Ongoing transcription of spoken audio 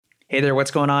Hey there,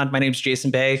 what's going on? My name's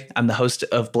Jason Bay. I'm the host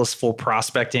of Blissful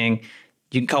Prospecting.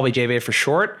 You can call me JBay for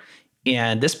short.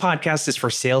 And this podcast is for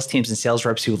sales teams and sales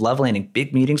reps who love landing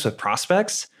big meetings with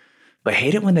prospects, but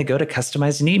hate it when they go to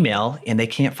customize an email and they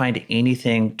can't find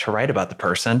anything to write about the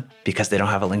person because they don't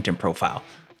have a LinkedIn profile.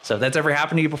 So if that's ever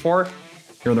happened to you before,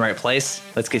 you're in the right place.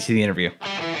 Let's get to the interview.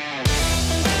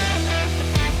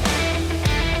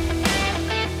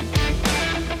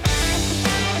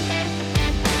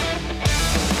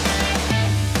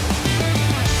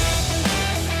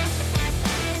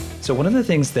 So one of the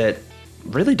things that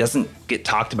really doesn't get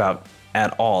talked about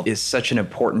at all is such an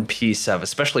important piece of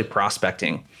especially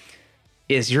prospecting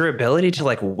is your ability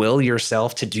to will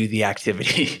yourself to do the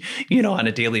activity, on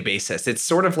a daily basis. It's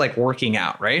sort of like working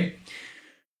out, right?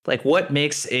 Like what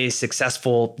makes a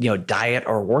successful, diet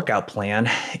or workout plan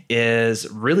is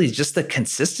really just the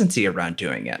consistency around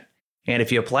doing it. And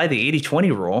if you apply the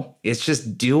 80-20 rule, it's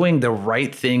just doing the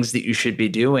right things that you should be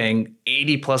doing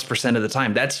 80+% of the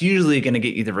time. That's usually going to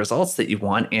get you the results that you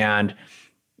want. And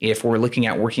if we're looking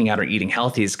at working out or eating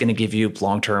healthy, it's going to give you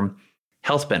long-term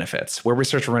health benefits. Where we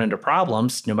start to run into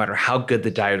problems, no matter how good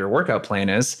the diet or workout plan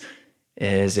is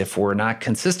if we're not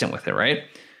consistent with it, right?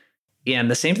 And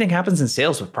the same thing happens in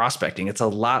sales with prospecting. It's a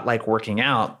lot like working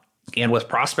out. And with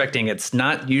prospecting, it's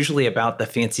not usually about the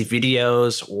fancy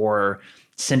videos or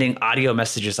sending audio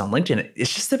messages on LinkedIn.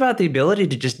 It's just about the ability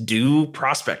to just do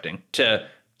prospecting, to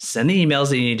send the emails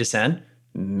that you need to send,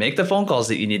 make the phone calls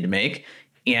that you need to make,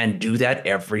 and do that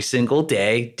every single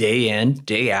day, day in,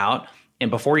 day out. And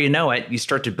before you know it, you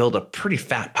start to build a pretty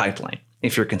fat pipeline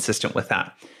if you're consistent with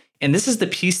that. And this is the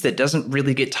piece that doesn't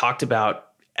really get talked about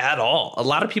at all. A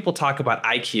lot of people talk about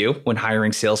IQ when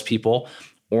hiring salespeople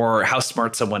or how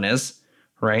smart someone is,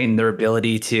 right? And their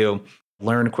ability to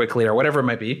learn quickly or whatever it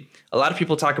might be. A lot of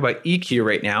people talk about EQ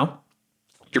right now,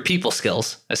 your people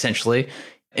skills, essentially.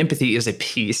 Empathy is a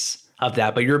piece of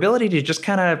that, but your ability to just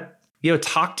kind of,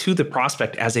 talk to the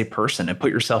prospect as a person and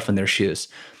put yourself in their shoes.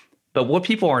 But what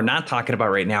people are not talking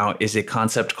about right now is a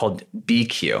concept called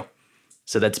BQ.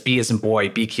 So that's B as in boy,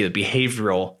 BQ,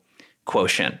 behavioral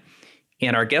quotient.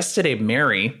 And our guest today,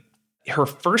 Mary, her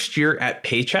first year at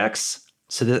Paychex,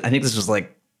 I think this was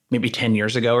maybe 10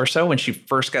 years ago or so when she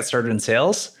first got started in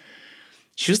sales,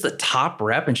 she was the top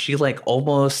rep and she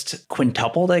almost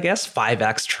quintupled,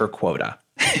 5x'd her quota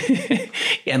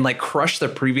and crushed the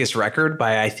previous record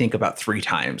by, I think, about 3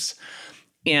 times.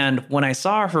 And when I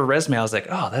saw her resume, I was like,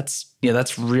 oh,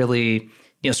 that's really,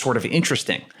 sort of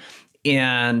interesting.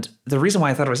 And the reason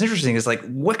why I thought it was interesting is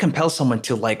what compels someone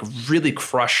to really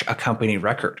crush a company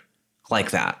record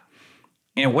like that?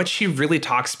 And what she really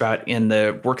talks about in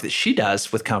the work that she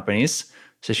does with companies,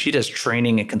 so she does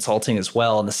training and consulting as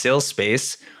well in the sales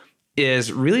space,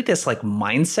 is really this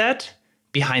mindset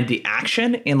behind the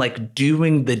action and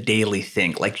doing the daily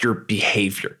thing, your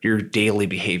behavior, your daily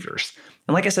behaviors.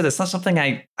 And like I said, it's not something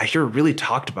I hear really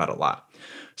talked about a lot.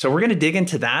 So we're going to dig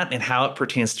into that and how it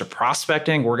pertains to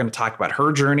prospecting. We're going to talk about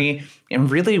her journey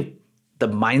and really the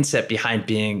mindset behind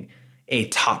being a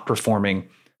top performing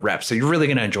rep. So you're really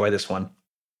going to enjoy this one.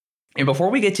 And before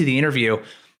we get to the interview,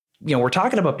 we're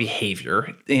talking about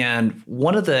behavior. And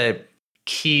one of the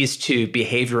keys to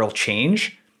behavioral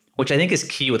change, which I think is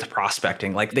key with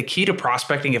prospecting, the key to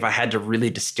prospecting, if I had to really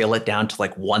distill it down to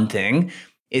one thing,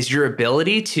 is your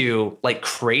ability to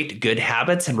create good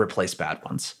habits and replace bad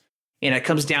ones. And it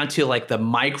comes down to the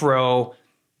micro,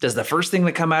 does the first thing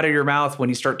that come out of your mouth when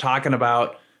you start talking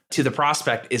about to the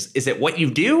prospect, is it what you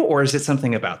do or is it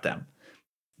something about them?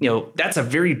 That's a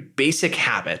very basic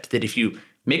habit that if you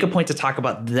make a point to talk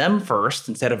about them first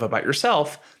instead of about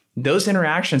yourself, those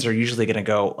interactions are usually going to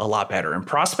go a lot better. And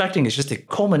prospecting is just a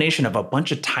culmination of a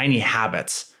bunch of tiny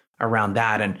habits around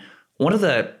that. And one of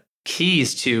the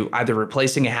keys to either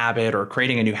replacing a habit or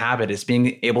creating a new habit is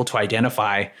being able to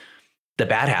identify the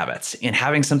bad habits and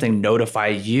having something notify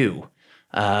you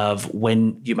of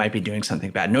when you might be doing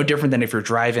something bad. No different than if you're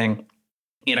driving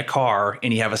in a car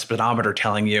and you have a speedometer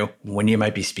telling you when you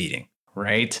might be speeding,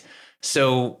 right?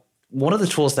 So one of the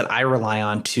tools that I rely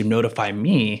on to notify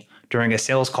me during a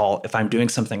sales call, if I'm doing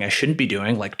something I shouldn't be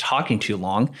doing, like talking too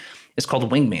long, is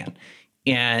called Wingman.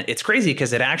 And it's crazy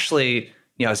because it actually,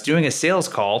 I was doing a sales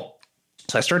call.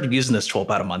 So I started using this tool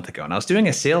about a month ago and I was doing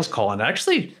a sales call and it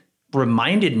actually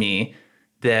reminded me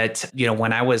that,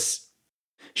 when I was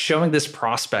showing this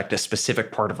prospect a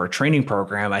specific part of our training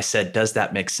program, I said, does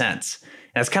that make sense?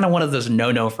 And it's kind of one of those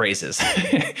no-no phrases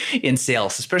in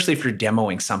sales, especially if you're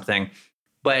demoing something.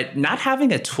 But not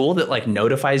having a tool that like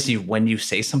notifies you when you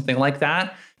say something like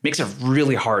that makes it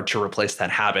really hard to replace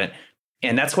that habit.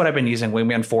 And that's what I've been using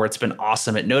Wingman for. It's been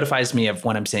awesome. It notifies me of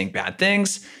when I'm saying bad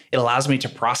things. It allows me to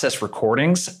process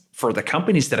recordings for the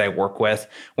companies that I work with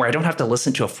where I don't have to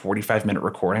listen to a 45-minute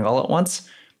recording all at once.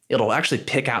 It'll actually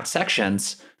pick out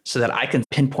sections so that I can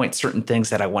pinpoint certain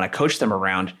things that I want to coach them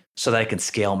around so that I can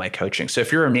scale my coaching. So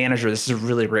if you're a manager, this is a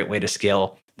really great way to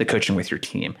scale the coaching with your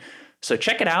team. So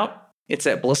check it out. It's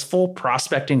at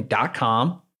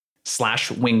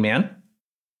blissfulprospecting.com/wingman.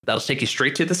 That'll take you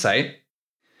straight to the site.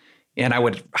 And I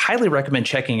would highly recommend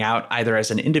checking out either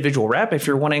as an individual rep if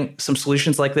you're wanting some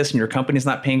solutions like this and your company's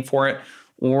not paying for it,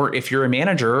 or if you're a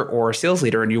manager or a sales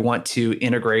leader and you want to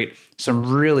integrate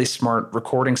some really smart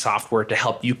recording software to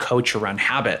help you coach around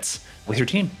habits with your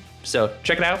team. So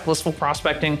check it out,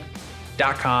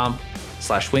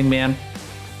 blissfulprospecting.com/wingman.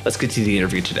 Let's get to the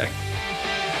interview today.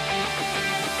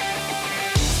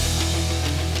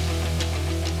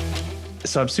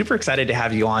 So I'm super excited to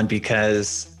have you on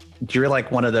because you're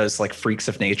like one of those like freaks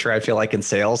of nature, I feel like, in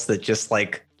sales that just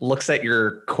like looks at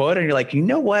your quote and you're like, you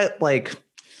know what? Like,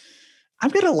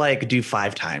 I'm going to like do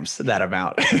 5 times that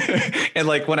amount. And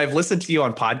like when I've listened to you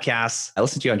on podcasts, I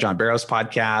listened to you on John Barrow's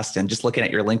podcast and just looking at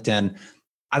your LinkedIn,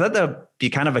 I thought that'd be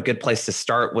kind of a good place to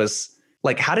start was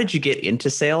like, how did you get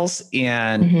into sales?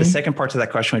 And the second part to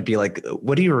that question would be like,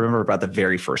 what do you remember about the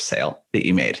very first sale that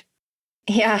you made?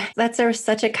 Yeah, that's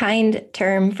such a kind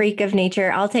term, freak of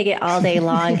nature. I'll take it all day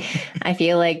long. I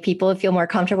feel like people feel more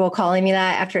comfortable calling me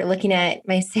that after looking at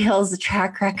my sales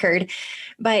track record.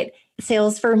 But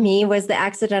sales for me was the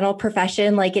accidental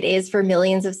profession like it is for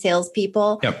millions of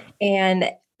salespeople. Yep. And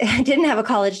I didn't have a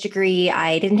college degree.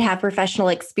 I didn't have professional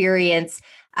experience.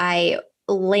 I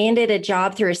landed a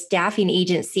job through a staffing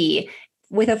agency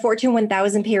with a Fortune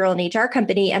 1000 payroll and HR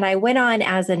company. And I went on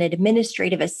as an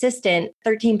administrative assistant,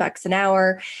 $13 an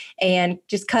hour, and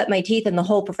just cut my teeth in the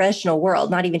whole professional world,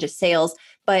 not even just sales.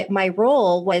 But my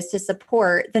role was to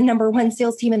support the #1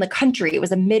 sales team in the country. It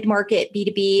was a mid-market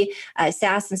B2B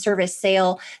SaaS and service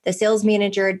sale. The sales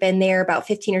manager had been there about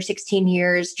 15 or 16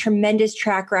 years, tremendous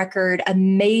track record,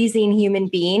 amazing human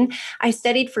being. I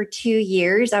studied for 2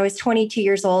 years. I was 22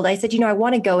 years old. I said, I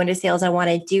want to go into sales. I want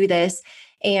to do this.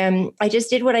 And I just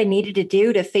did what I needed to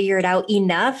do to figure it out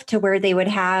enough to where they would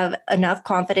have enough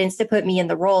confidence to put me in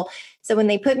the role. So when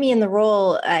they put me in the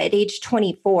role at age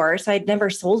 24, so I'd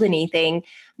never sold anything,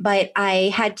 but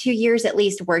I had 2 years at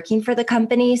least working for the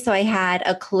company. So I had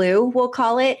a clue, we'll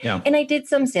call it. Yeah. And I did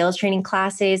some sales training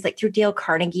classes like through Dale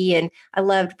Carnegie. And I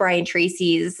loved Brian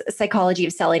Tracy's Psychology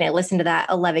of Selling. I listened to that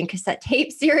 11 cassette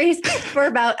tape series for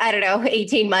about,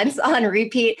 18 months on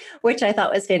repeat, which I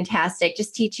thought was fantastic.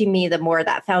 Just teaching me the more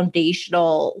that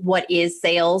foundational, what is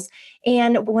sales.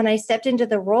 And when I stepped into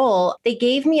the role, they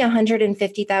gave me a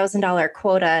 $150,000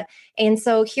 quota. And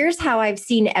so here's how I've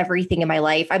seen everything in my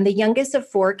life. I'm the youngest of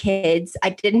 4 kids. I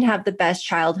didn't have the best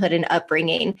childhood and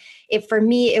upbringing. For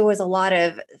me, it was a lot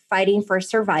of fighting for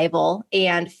survival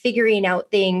and figuring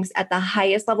out things at the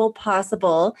highest level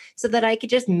possible so that I could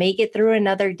just make it through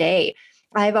another day.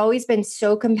 I've always been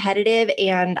so competitive,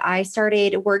 and I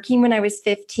started working when I was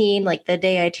 15, like the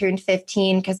day I turned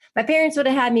 15, because my parents would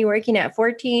have had me working at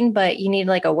 14, but you need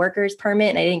like a worker's permit,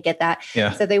 and I didn't get that.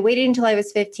 Yeah. So they waited until I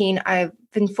was 15. I've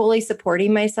been fully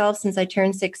supporting myself since I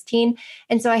turned 16.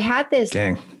 And so I had this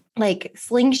like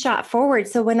slingshot forward.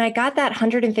 So when I got that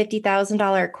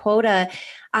 $150,000 quota,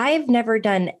 I've never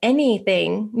done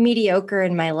anything mediocre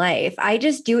in my life. I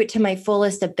just do it to my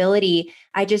fullest ability.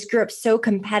 I just grew up so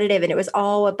competitive, and it was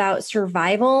all about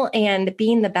survival and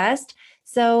being the best.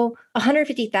 So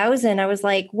 150,000, I was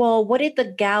like, well, what did the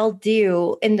gal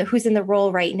do who's in the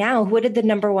role right now? What did the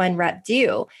 #1 rep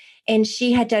do? And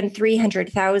she had done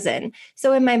 300,000.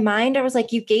 So in my mind, I was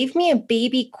like, you gave me a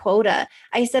baby quota.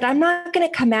 I said, I'm not going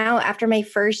to come out after my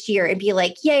first year and be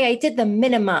like, yay, I did the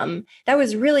minimum. That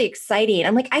was really exciting.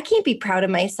 I'm like, I can't be proud of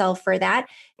myself for that.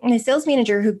 And the sales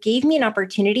manager who gave me an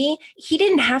opportunity, he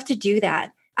didn't have to do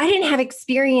that. I didn't have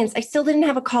experience. I still didn't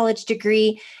have a college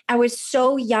degree. I was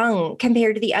so young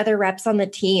compared to the other reps on the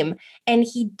team. And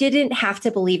he didn't have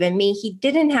to believe in me. He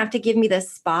didn't have to give me the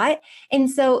spot.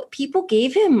 And so people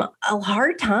gave him a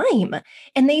hard time.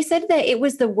 And they said that it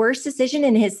was the worst decision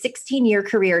in his 16-year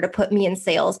career to put me in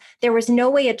sales. There was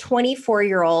no way a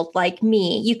 24-year-old like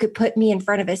me, you could put me in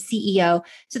front of a CEO.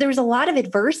 So there was a lot of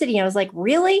adversity. I was like,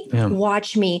 really? Yeah.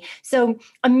 Watch me. So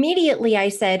immediately I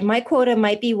said, my quota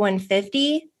might be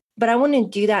 150, but I want to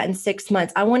do that in 6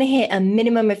 months. I want to hit a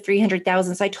minimum of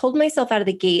 300,000. So I told myself out of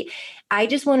the gate, I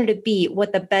just wanted to beat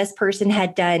what the best person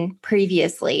had done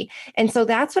previously. And so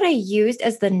that's what I used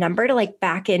as the number to like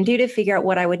back into to figure out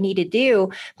what I would need to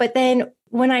do. But then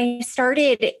when I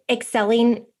started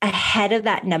excelling ahead of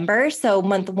that number. So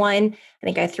month one, I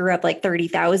think I threw up like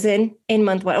 30,000 in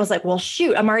month one. I was like, well,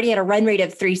 shoot, I'm already at a run rate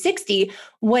of 360.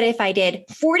 What if I did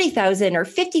 40,000 or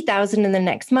 50,000 in the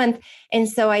next month? And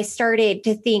so I started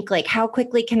to think like, how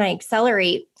quickly can I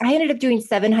accelerate? I ended up doing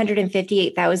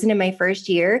 758,000 in my first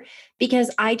year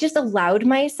because I just allowed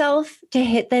myself to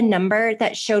hit the number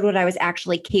that showed what I was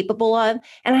actually capable of.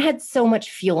 And I had so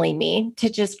much fueling me to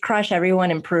just crush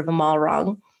everyone and prove them all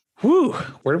wrong. Whew,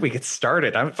 where do we get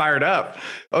started? I'm fired up.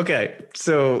 Okay,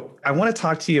 so I want to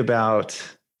talk to you about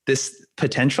this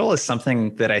potential is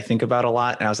something that I think about a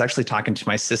lot. And I was actually talking to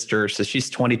my sister. So she's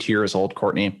 22 years old,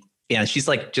 Courtney, and she's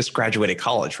like just graduated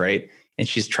college, right? And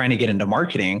she's trying to get into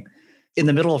marketing in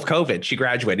the middle of COVID. She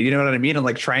graduated, you know what I mean? And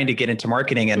like trying to get into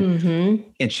marketing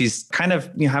and she's kind of,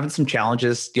 having some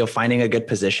challenges, finding a good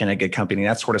position, a good company,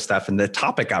 that sort of stuff. And the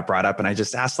topic got brought up and I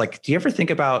just asked like, do you ever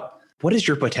think about what is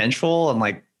your potential? And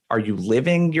like, are you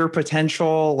living your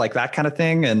potential? Like that kind of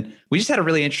thing. And we just had a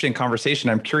really interesting conversation.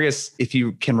 I'm curious if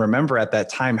you can remember at that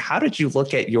time, how did you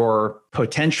look at your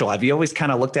potential? Have you always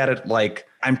kind of looked at it like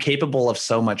I'm capable of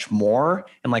so much more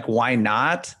and like, why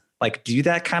not like do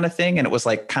that kind of thing? And it was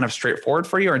like kind of straightforward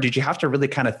for you, or did you have to really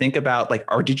kind of think about like,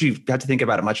 or did you have to think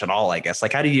about it much at all? I guess,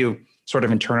 like, how do you sort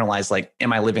of internalize, like,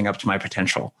 am I living up to my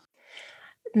potential?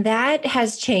 That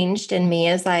has changed in me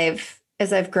as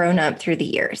I've grown up through the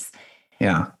years.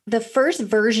 Yeah. The first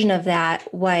version of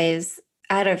that was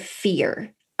out of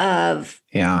fear of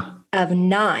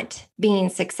not being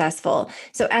successful.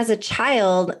 So as a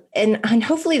child, and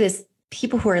hopefully this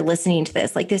people who are listening to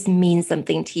this, like this means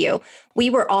something to you. We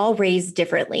were all raised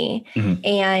differently,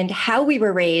 and how we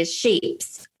were raised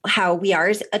shapes how we are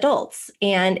as adults.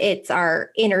 And it's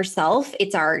our inner self.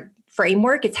 It's our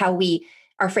framework. It's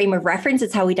our frame of reference.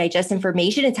 It's how we digest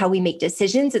information. It's how we make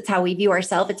decisions. It's how we view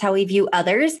ourselves. It's how we view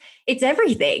others. It's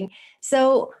everything.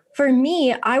 So for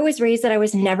me, I was raised that I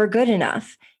was never good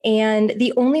enough. And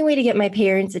the only way to get my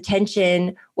parents'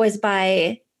 attention was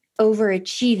by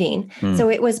overachieving. So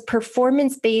it was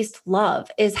performance-based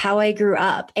love is how I grew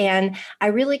up. And I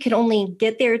really could only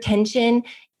get their attention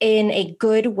in a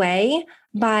good way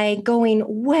by going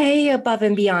way above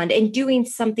and beyond and doing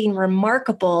something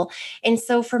remarkable. And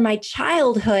so for my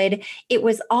childhood, it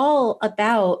was all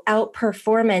about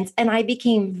outperformance. And I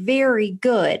became very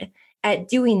good at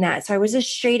doing that. So I was a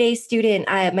straight A student.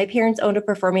 My parents owned a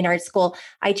performing arts school.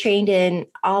 I trained in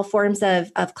all forms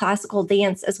of classical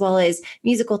dance, as well as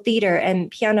musical theater and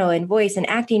piano and voice and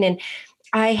acting. And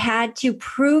I had to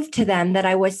prove to them that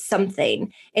I was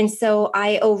something. And so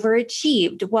I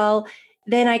overachieved. Well,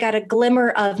 then I got a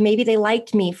glimmer of maybe they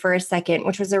liked me for a second,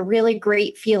 which was a really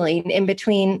great feeling in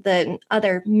between the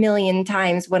other million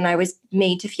times when I was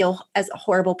made to feel as a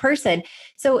horrible person.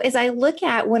 So as I look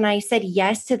at when I said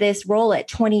yes to this role at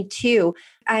 22,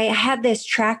 I had this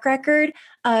track record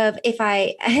of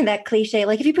that cliche,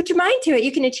 like if you put your mind to it,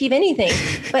 you can achieve anything.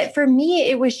 But for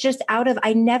me, it was just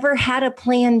I never had a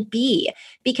plan B,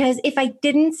 because if I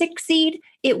didn't succeed,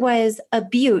 it was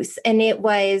abuse and it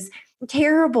was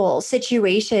terrible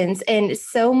situations and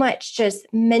so much just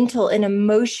mental and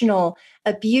emotional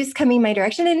abuse coming my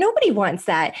direction. And nobody wants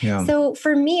that. Yeah. So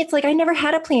for me, it's like I never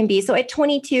had a plan B. So at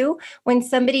 22, when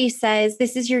somebody says,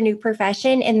 this is your new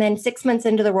profession, and then 6 months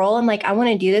into the role, I'm like, I want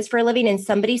to do this for a living. And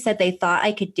somebody said they thought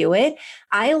I could do it.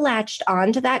 I latched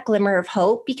on to that glimmer of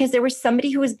hope because there was somebody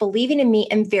who was believing in me,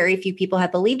 and very few people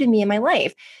have believed in me in my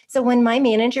life. So when my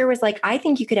manager was like, I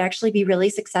think you could actually be really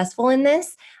successful in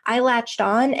this, I latched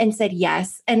on and said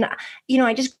yes. And,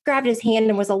 I just grabbed his hand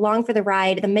and was along for the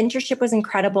ride. The mentorship was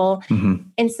incredible.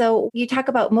 And so you talk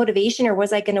about motivation, or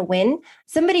was I going to win?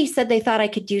 Somebody said they thought I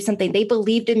could do something. They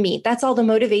believed in me. That's all the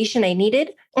motivation I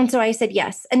needed. And so I said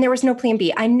yes. And there was no plan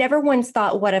B. I never once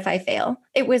thought, what if I fail?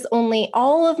 It was only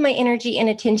all of my energy and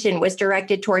attention was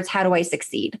directed towards how do I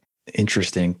succeed?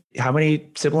 Interesting. How many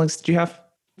siblings did you have?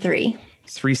 3.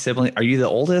 3 siblings. Are you the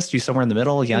oldest? Are you somewhere in the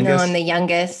middle? Youngest? No, I'm the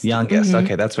youngest. Youngest.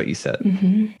 Okay, that's what you said.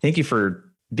 Thank you for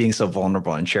being so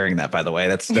vulnerable and sharing that, by the way.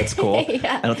 That's cool.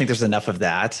 Yeah. I don't think there's enough of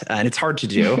that. And it's hard to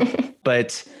do.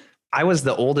 But I was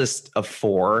the oldest of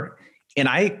 4. And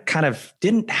I kind of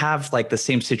didn't have like the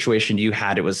same situation you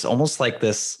had. It was almost like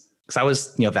this, because I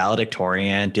was,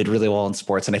 valedictorian, did really well in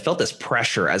sports. And I felt this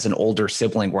pressure as an older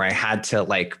sibling where I had to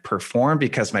like perform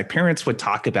because my parents would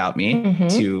talk about me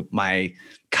to my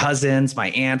cousins,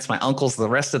 my aunts, my uncles, the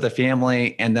rest of the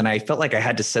family. And then I felt like I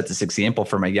had to set this example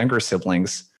for my younger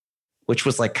siblings, which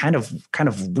was like kind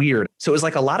of weird. So it was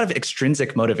like a lot of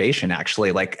extrinsic motivation,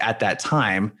 actually, like at that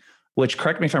time, which,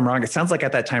 correct me if I'm wrong, it sounds like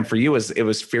at that time for you it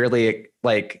was fairly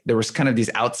like there was kind of these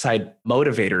outside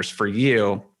motivators for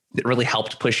you that really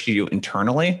helped push you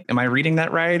internally. Am I reading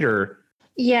that right? Or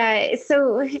Yeah.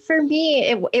 So for me,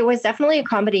 it was definitely a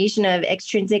combination of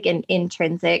extrinsic and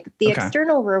intrinsic. The Okay.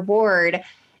 external reward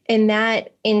in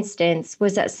that instance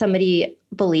was that somebody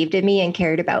believed in me and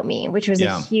cared about me, which was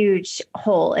a huge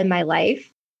hole in my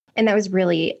life. And that was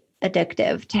really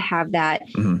addictive to have that.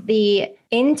 Mm-hmm. The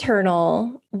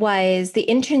internal was the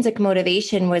intrinsic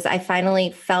motivation was I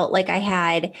finally felt like I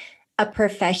had a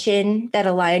profession that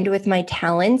aligned with my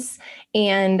talents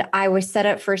and I was set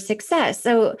up for success.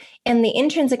 So, and the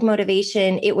intrinsic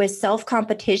motivation, it was self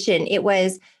competition. It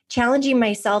was challenging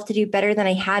myself to do better than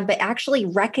I had, but actually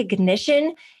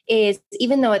recognition is,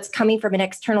 even though it's coming from an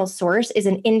external source, is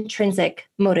an intrinsic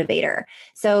motivator.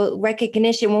 So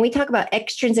recognition, when we talk about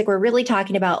extrinsic, we're really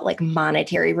talking about like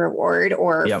monetary reward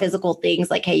or physical things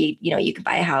like, hey, you can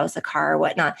buy a house, a car,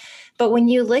 whatnot. But when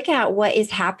you look at what is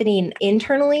happening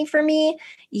internally for me,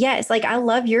 yes, like I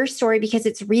love your story because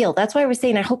it's real. That's why I was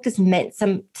saying, I hope this meant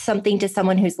something to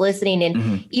someone who's listening.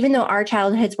 And even though our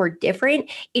childhoods were different,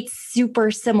 it's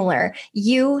super similar.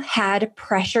 You had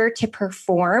pressure to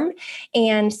perform,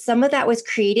 and some of that was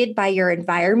created by your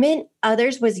environment.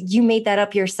 Others was you made that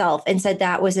up yourself and said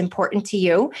that was important to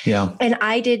you. Yeah. And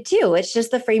I did too. It's just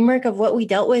the framework of what we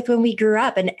dealt with when we grew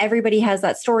up. And everybody has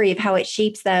that story of how it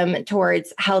shapes them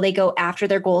towards how they go after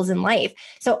their goals in life.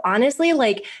 So honestly,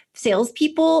 like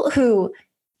salespeople who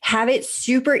have it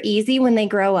super easy when they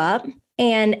grow up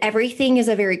and everything is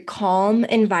a very calm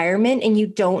environment and you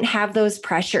don't have those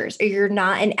pressures, or you're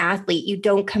not an athlete, you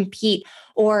don't compete,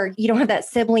 or you don't have that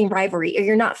sibling rivalry, or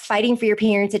you're not fighting for your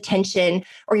parents' attention,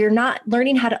 or you're not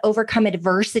learning how to overcome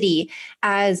adversity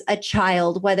as a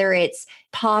child, whether it's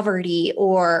poverty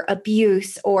or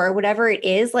abuse or whatever it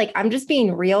is. Like, I'm just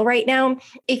being real right now.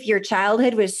 If your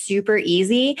childhood was super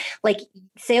easy, like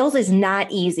sales is not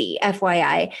easy,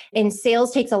 FYI. And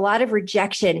sales takes a lot of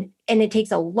rejection and it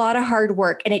takes a lot of hard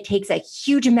work and it takes a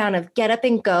huge amount of get up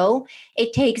and go.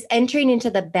 It takes entering into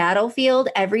the battlefield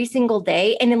every single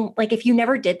day. And then, like, if you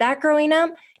never did that growing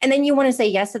up, and then you want to say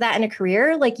yes to that in a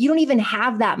career, like you don't even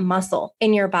have that muscle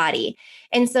in your body.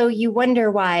 And so you wonder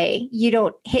why you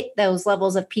don't hit those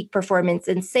levels of peak performance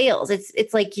in sales.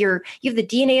 It's like you have the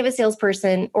DNA of a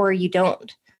salesperson or you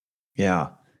don't. Yeah.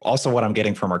 Also, what I'm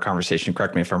getting from our conversation,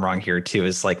 correct me if I'm wrong here too,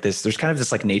 is like this, there's kind of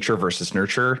this like nature versus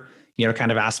nurture,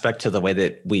 kind of aspect to the way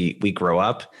that we grow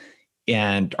up.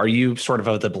 And are you sort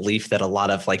of the belief that a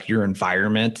lot of like your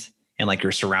environment and like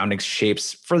your surroundings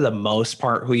shapes for the most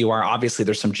part who you are? Obviously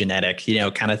there's some genetic,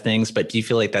 kind of things, but do you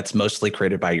feel like that's mostly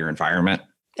created by your environment?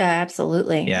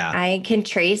 Absolutely. Yeah. I can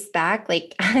trace back,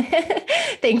 like,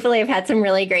 thankfully I've had some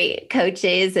really great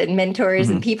coaches and mentors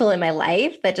and people in my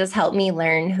life that just help me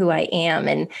learn who I am.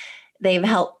 And they've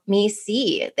helped me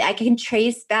see. I can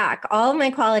trace back all of my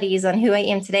qualities on who I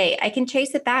am today. I can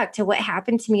trace it back to what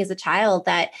happened to me as a child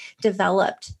that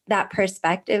developed that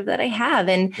perspective that I have.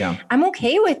 And I'm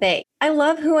okay with it. I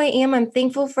love who I am. I'm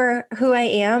thankful for who I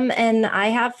am. And I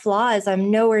have flaws.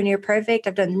 I'm nowhere near perfect.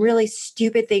 I've done really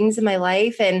stupid things in my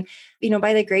life. And,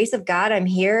 by the grace of God, I'm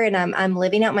here and I'm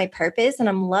living out my purpose and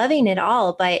I'm loving it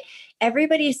all. But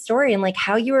everybody's story and like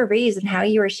how you were raised and how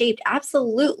you were shaped,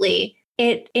 absolutely,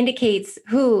 it indicates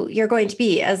who you're going to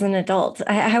be as an adult.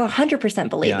 I 100%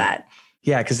 believe that.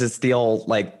 Yeah, because it's the old,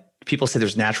 like, people say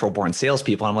there's natural born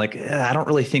salespeople. I'm like, I don't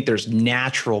really think there's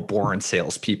natural born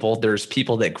salespeople. There's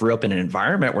people that grew up in an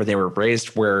environment where they were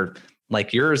raised where,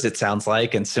 like yours, it sounds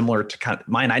like, and similar to kind of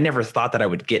mine. I never thought that I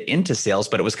would get into sales,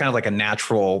 but it was kind of like a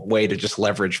natural way to just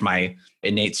leverage my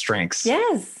innate strengths.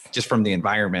 Yes. Just from the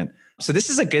environment. So this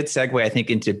is a good segue, I think,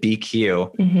 into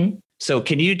BQ. So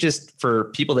can you just, for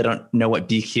people that don't know what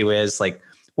BQ is, like,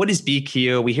 what is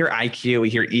BQ? We hear IQ, we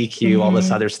hear EQ, all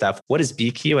this other stuff. What is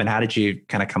BQ and how did you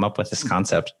kind of come up with this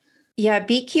concept? Yeah,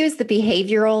 BQ is the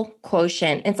behavioral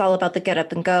quotient. It's all about the get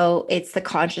up and go. It's the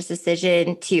conscious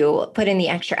decision to put in the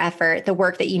extra effort, the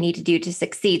work that you need to do to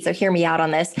succeed. So hear me out on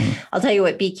this. I'll tell you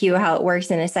what BQ, how it works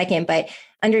in a second, but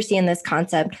understand this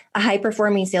concept. A high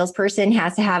performing salesperson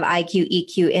has to have IQ,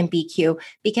 EQ, and BQ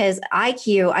because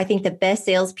IQ, I think the best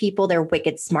salespeople, they're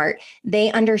wicked smart.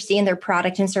 They understand their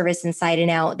product and service inside and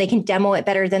out. They can demo it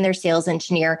better than their sales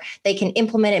engineer. They can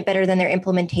implement it better than their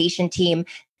implementation team.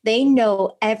 They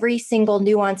know every single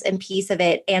nuance and piece of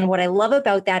it. And what I love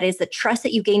about that is the trust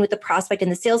that you gain with the prospect in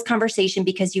the sales conversation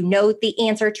because you know the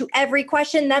answer to every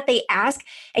question that they ask.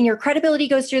 And your credibility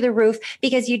goes through the roof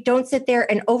because you don't sit there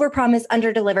and overpromise,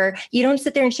 underdeliver. You don't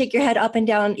sit there and shake your head up and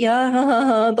down,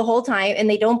 the whole time, and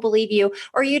they don't believe you.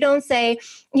 Or you don't say,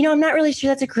 I'm not really sure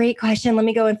that's a great question. Let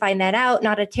me go and find that out.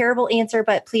 Not a terrible answer,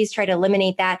 but please try to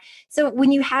eliminate that. So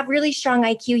when you have really strong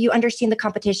IQ, you understand the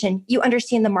competition, you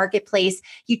understand the marketplace,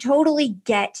 You totally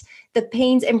get the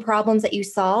pains and problems that you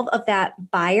solve of that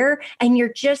buyer. And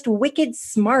you're just wicked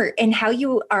smart in how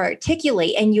you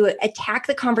articulate and you attack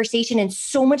the conversation, and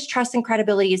so much trust and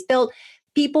credibility is built.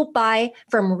 People buy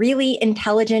from really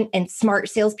intelligent and smart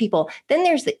salespeople. Then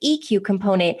there's the EQ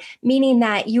component, meaning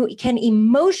that you can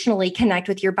emotionally connect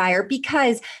with your buyer,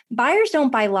 because buyers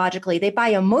don't buy logically. They buy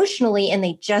emotionally and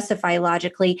they justify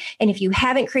logically. And if you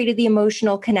haven't created the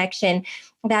emotional connection,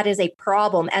 that is a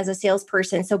problem as a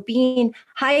salesperson. So being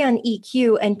high on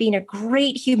EQ and being a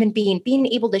great human being, being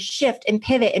able to shift and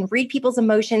pivot and read people's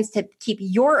emotions to keep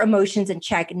your emotions in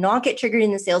check, not get triggered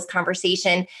in the sales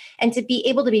conversation, and to be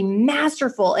able to be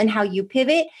masterful in how you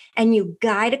pivot and you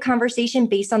guide a conversation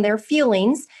based on their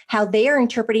feelings, how they are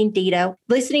interpreting data,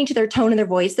 listening to their tone of their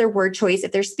voice, their word choice,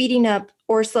 if they're speeding up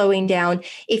or slowing down.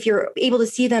 If you're able to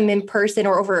see them in person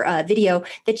or over video,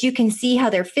 that you can see how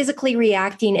they're physically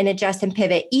reacting and adjust and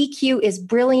pivot. EQ is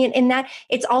brilliant in that.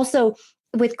 It's also,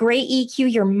 with great EQ,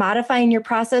 you're modifying your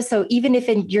process. So even if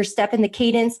in your step in the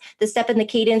cadence, the step in the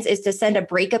cadence is to send a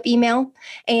breakup email,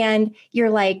 and you're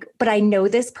like, but I know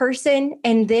this person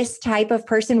and this type of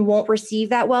person won't receive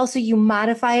that well. So you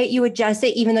modify it, you adjust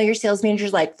it, even though your sales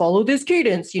manager's like, follow this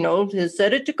cadence,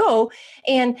 set it to go.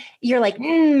 And you're like,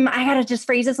 I got to just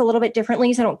phrase this a little bit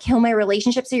differently so I don't kill my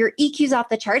relationship. So your EQ's off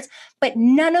the charts, but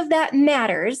none of that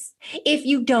matters if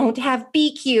you don't have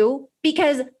BQ.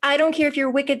 Because I don't care if you're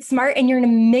wicked smart and you're an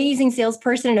amazing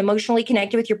salesperson and emotionally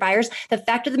connected with your buyers. The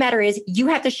fact of the matter is you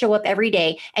have to show up every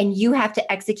day and you have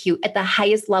to execute at the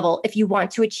highest level if you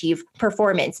want to achieve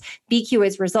performance. BQ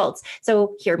is results.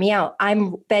 So hear me out.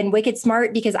 I'm been wicked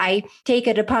smart because I take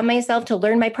it upon myself to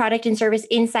learn my product and service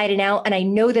inside and out. And I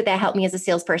know that helped me as a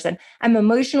salesperson. I'm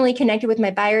emotionally connected with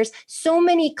my buyers. So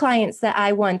many clients that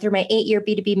I won through my 8-year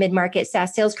B2B mid-market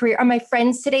SaaS sales career are my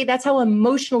friends today. That's how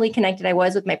emotionally connected I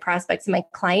was with my prospects and my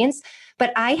clients.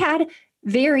 But I had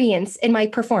variance in my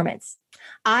performance.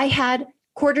 I had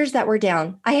quarters that were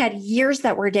down. I had years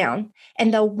that were down.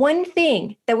 And the one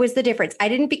thing that was the difference, I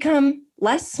didn't become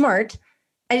less smart.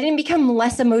 I didn't become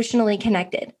less emotionally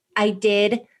connected. I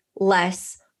did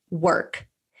less work.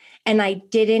 And I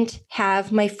didn't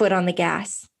have my foot on the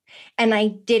gas. And I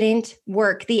didn't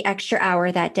work the extra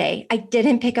hour that day. I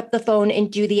didn't pick up the phone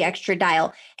and do the extra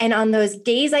dial. And on those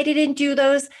days I didn't do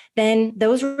those, then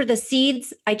those were the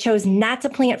seeds I chose not to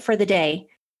plant for the day.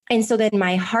 And so then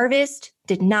my harvest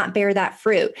did not bear that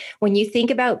fruit. When you think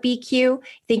about BQ,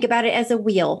 think about it as a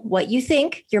wheel. What you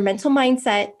think, your mental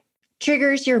mindset,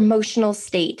 triggers your emotional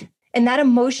state. And that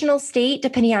emotional state,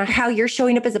 depending on how you're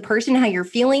showing up as a person, how you're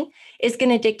feeling, is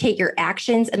going to dictate your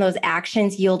actions, and those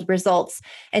actions yield results.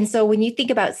 And so when you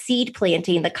think about seed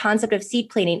planting, the concept of seed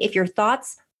planting, if your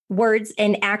thoughts, words,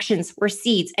 and actions were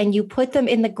seeds and you put them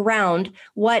in the ground,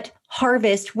 what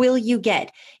harvest will you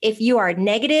get? If you are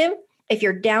negative, if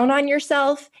you're down on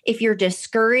yourself, if you're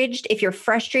discouraged, if you're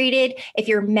frustrated, if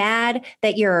you're mad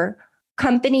that your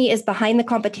company is behind the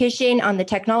competition on the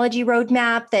technology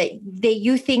roadmap, that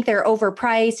you think they're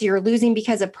overpriced, so you're losing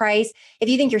because of price. If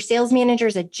you think your sales manager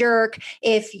is a jerk,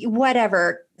 if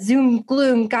whatever, Zoom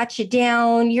gloom got you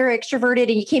down, you're extroverted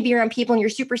and you can't be around people and you're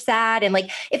super sad. And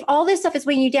like, if all this stuff is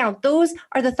weighing you down, those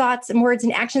are the thoughts and words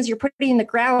and actions you're putting in the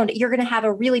ground. You're going to have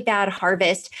a really bad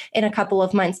harvest in a couple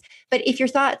of months. But if your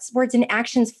thoughts, words, and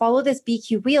actions follow this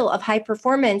BQ wheel of high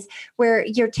performance, where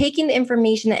you're taking the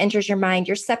information that enters your mind,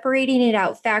 you're separating it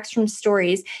out, facts from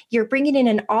stories, you're bringing in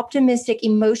an optimistic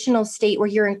emotional state where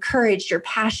you're encouraged, you're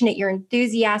passionate, you're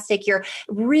enthusiastic, you're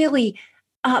really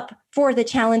up for the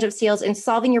challenge of sales and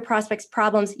solving your prospects'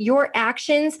 problems, your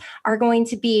actions are going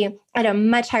to be at a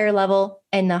much higher level,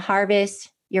 and the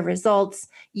harvest, your results,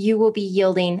 you will be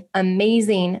yielding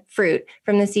amazing fruit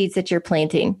from the seeds that you're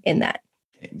planting in that.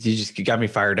 You got me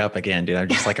fired up again, dude. I'm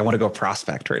just like, I want to go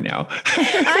prospect right now.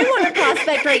 I want to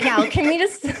prospect right now. Can we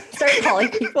just start calling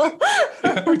people?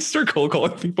 We start cold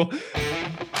calling people.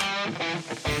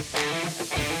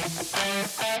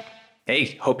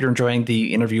 Hey, hope you're enjoying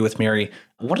the interview with Mary.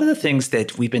 One of the things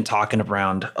that we've been talking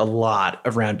around a lot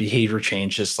around behavior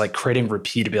change is like creating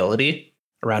repeatability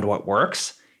around what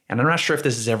works. And I'm not sure if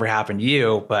this has ever happened to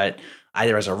you, but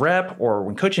either as a rep or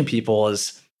when coaching people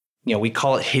is, we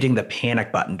call it hitting the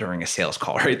panic button during a sales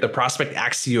call, right? The prospect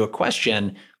asks you a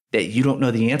question that you don't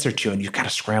know the answer to, and you kind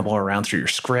of scramble around through your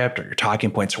script or your talking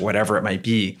points or whatever it might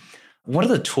be. One of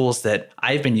the tools that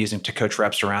I've been using to coach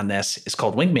reps around this is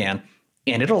called Wingman.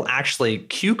 And it'll actually,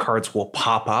 cue cards will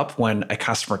pop up when a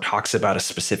customer talks about a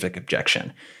specific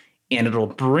objection. And it'll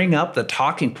bring up the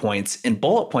talking points in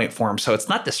bullet point form. So it's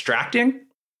not distracting,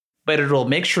 but it'll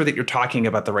make sure that you're talking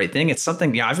about the right thing. It's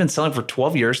something I've been selling for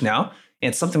 12 years now. And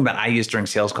it's something that I use during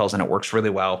sales calls and it works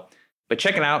really well. But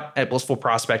check it out at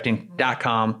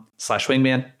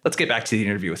blissfulprospecting.com/wingman. Let's get back to the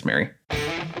interview with Mary.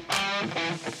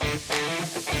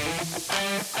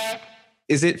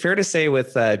 Is it fair to say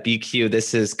with BQ,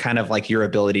 this is kind of like your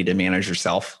ability to manage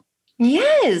yourself?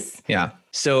 Yes. Yeah.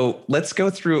 So let's go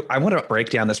through, I want to break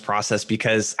down this process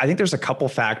because I think there's a couple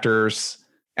factors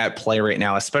at play right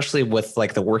now, especially with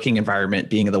like the working environment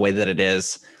being the way that it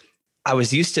is. I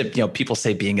was used to, people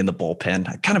say being in the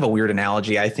bullpen, kind of a weird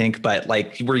analogy, I think, but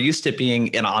like we're used to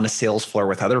being on a sales floor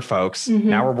with other folks. Mm-hmm.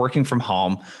 Now we're working from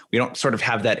home. We don't sort of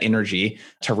have that energy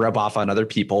to rub off on other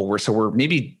people. We're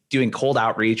maybe doing cold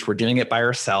outreach. We're doing it by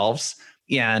ourselves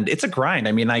and it's a grind.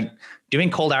 I mean, doing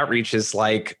cold outreach is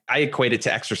like, I equate it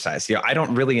to exercise. I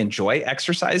don't really enjoy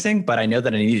exercising, but I know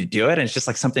that I need to do it. And it's just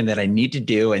like something that I need to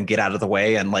do and get out of the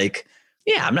way. And like,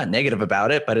 yeah, I'm not negative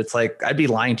about it, but it's like, I'd be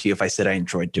lying to you if I said I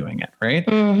enjoyed doing it. Right.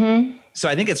 Mm-hmm. So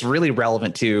I think it's really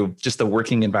relevant to just the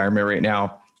working environment right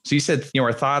now. So you said,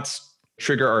 our thoughts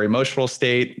trigger our emotional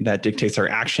state that dictates our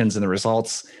actions and the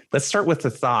results. Let's start with the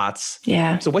thoughts.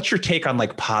 Yeah. So what's your take on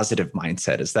like positive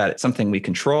mindset? Is that something we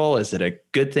control? Is it a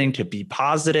good thing to be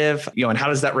positive? And how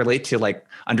does that relate to like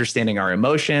understanding our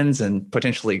emotions and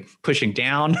potentially pushing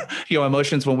down,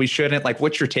 emotions when we shouldn't? Like,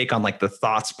 what's your take on like the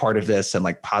thoughts part of this and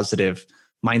like positive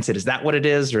mindset? Is that what it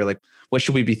is? Or like, what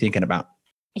should we be thinking about?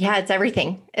 Yeah, it's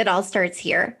everything. It all starts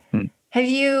here. Have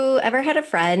you ever had a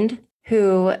friend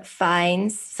who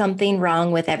finds something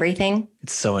wrong with everything?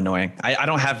 It's so annoying. I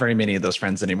don't have very many of those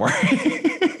friends anymore.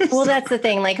 Well, that's the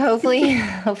thing. Like, hopefully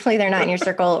they're not in your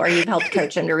circle or you've helped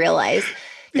coach them to realize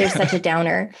they're such a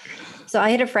downer. So I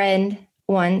had a friend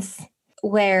once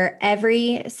where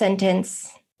every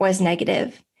sentence was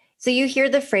negative. So you hear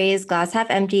the phrase glass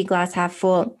half empty, glass half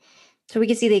full. So we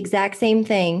could see the exact same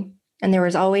thing. And there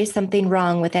was always something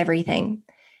wrong with everything.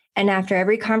 And after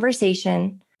every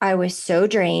conversation, I was so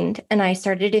drained and I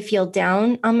started to feel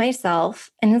down on myself.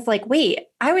 And it's like, wait,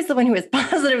 I was the one who was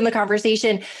positive in the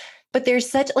conversation, but there's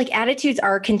such like attitudes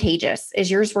are contagious. Is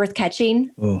yours worth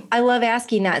catching? Ooh. I love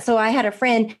asking that. So I had a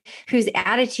friend whose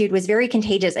attitude was very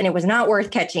contagious and it was not worth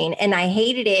catching. And I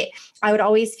hated it. I would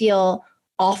always feel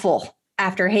awful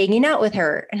after hanging out with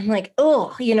her. And I'm like,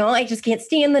 oh, I just can't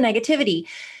stand the negativity.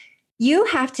 You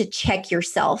have to check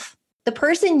yourself. The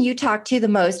person you talk to the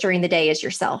most during the day is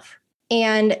yourself.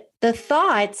 And the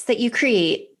thoughts that you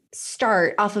create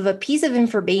start off of a piece of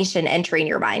information entering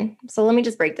your mind. So let me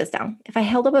just break this down. If I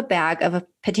held up a bag of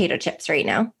potato chips right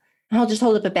now, I'll just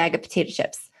hold up a bag of potato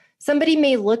chips. Somebody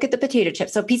may look at the potato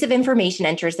chips. So a piece of information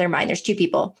enters their mind. There's two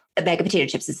people. A bag of potato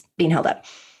chips is being held up.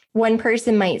 One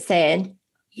person might say,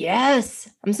 yes,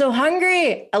 I'm so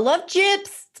hungry. I love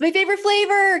chips. It's my favorite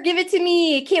flavor. Give it to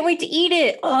me. Can't wait to eat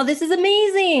it. Oh, this is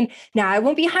amazing. Now I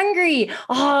won't be hungry.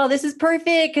 Oh, this is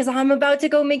perfect because I'm about to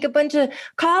go make a bunch of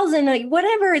calls and like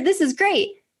whatever. This is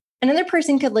great. Another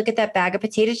person could look at that bag of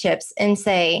potato chips and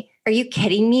say, are you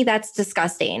kidding me? That's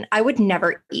disgusting. I would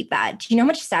never eat that. Do you know how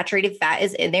much saturated fat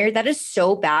is in there? That is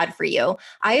so bad for you.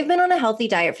 I have been on a healthy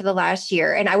diet for the last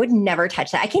year and I would never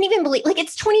touch that. I can't even believe, like,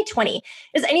 it's 2020.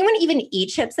 Does anyone even eat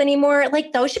chips anymore?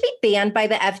 Like, those should be banned by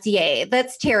the FDA.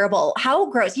 That's terrible.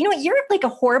 How gross. You know what? You're like a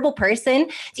horrible person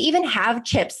to even have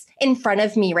chips in front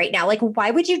of me right now. Like, why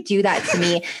would you do that to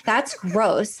me? That's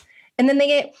gross. And then they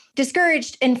get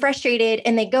discouraged and frustrated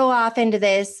and they go off into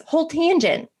this whole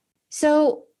tangent.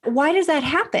 So why does that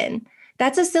happen?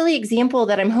 That's a silly example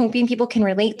that I'm hoping people can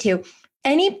relate to.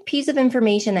 Any piece of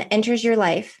information that enters your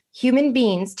life, human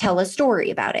beings tell a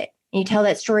story about it. And you tell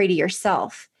that story to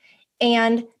yourself.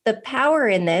 And the power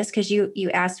in this, because you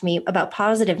asked me about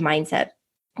positive mindset,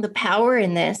 the power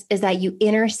in this is that you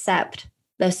intercept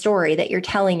the story that you're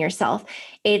telling yourself.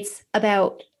 It's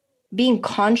about being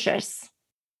conscious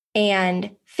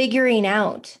and figuring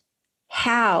out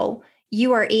how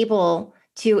you are able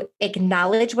to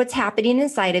acknowledge what's happening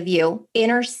inside of you,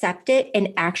 intercept it,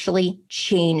 and actually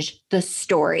change the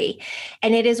story.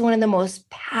 And it is one of the most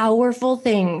powerful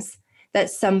things that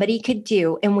somebody could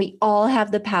do. And we all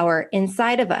have the power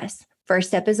inside of us. First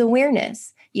step is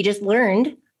awareness. You just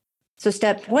learned. So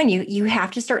step one, you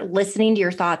have to start listening to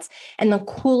your thoughts. And the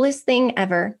coolest thing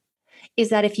ever is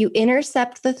that if you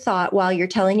intercept the thought while you're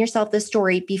telling yourself the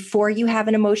story before you have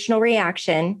an emotional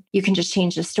reaction, you can just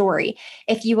change the story.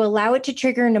 If you allow it to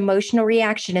trigger an emotional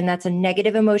reaction, and that's a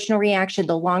negative emotional reaction,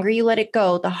 the longer you let it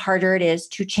go, the harder it is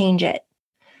to change it.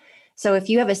 So if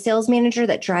you have a sales manager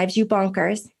that drives you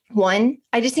bonkers, one,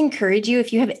 I just encourage you,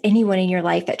 if you have anyone in your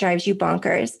life that drives you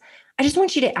bonkers, I just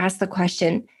want you to ask the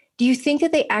question, do you think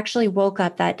that they actually woke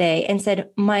up that day and said,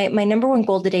 my number one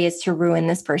goal today is to ruin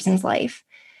this person's life?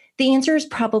 The answer is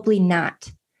probably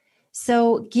not.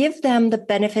 So give them the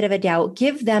benefit of a doubt.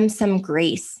 Give them some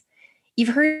grace.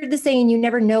 You've heard the saying, you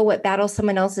never know what battle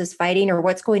someone else is fighting or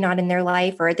what's going on in their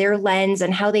life or their lens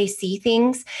and how they see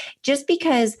things. Just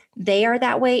because they are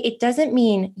that way, it doesn't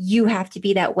mean you have to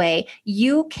be that way.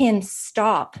 You can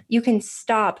stop. You can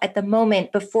stop at the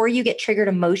moment before you get triggered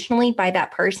emotionally by that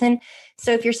person.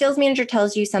 So if your sales manager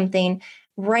tells you something,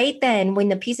 right then, when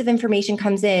the piece of information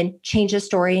comes in, change the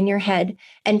story in your head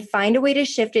and find a way to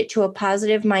shift it to a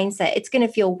positive mindset. It's going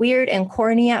to feel weird and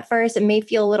corny at first. It may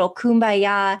feel a little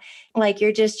kumbaya, like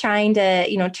you're just trying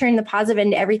to, turn the positive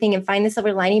into everything and find the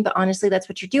silver lining. But honestly, that's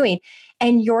what you're doing.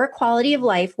 And your quality of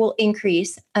life will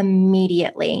increase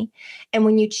immediately. And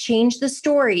when you change the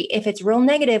story, if it's real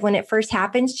negative when it first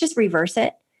happens, just reverse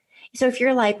it. So if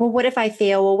you're like, well, what if I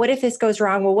fail? Well, what if this goes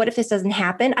wrong? Well, what if this doesn't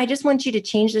happen? I just want you to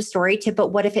change the story to,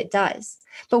 but what if it does?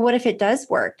 But what if it does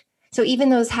work? So even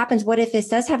though this happens, what if this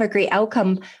does have a great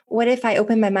outcome? What if I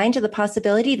open my mind to the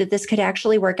possibility that this could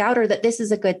actually work out or that this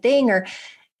is a good thing? Or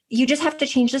you just have to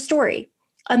change the story.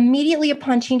 Immediately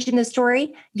upon changing the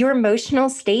story, your emotional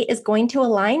state is going to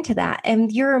align to that.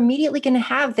 And you're immediately going to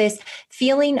have this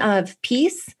feeling of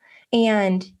peace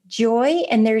and joy,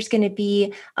 and there's going to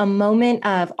be a moment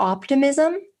of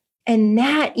optimism. And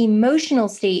that emotional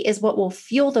state is what will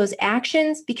fuel those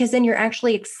actions, because then you're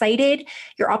actually excited,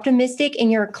 you're optimistic, and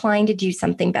you're inclined to do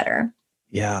something better.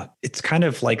 Yeah, it's kind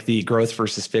of like the growth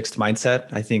versus fixed mindset,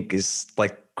 I think, is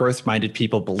like growth-minded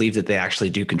people believe that they actually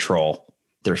do control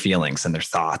their feelings and their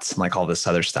thoughts and like all this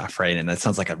other stuff, right? And that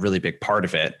sounds like a really big part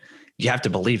of it. You have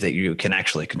to believe that you can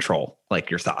actually control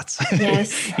like your thoughts.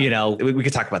 Yes. We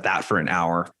could talk about that for an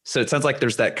hour. So it sounds like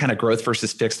there's that kind of growth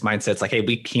versus fixed mindset. It's like, hey,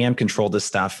 we can control this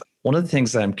stuff. One of the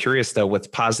things that I'm curious though,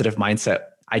 with positive mindset,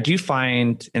 I do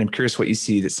find, and I'm curious what you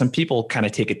see, that some people kind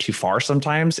of take it too far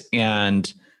sometimes.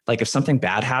 And like if something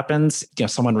bad happens,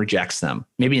 someone rejects them,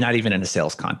 maybe not even in a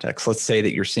sales context. Let's say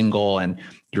that you're single and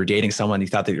you're dating someone you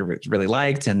thought that you really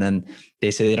liked, and then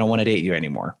they say they don't want to date you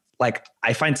anymore. Like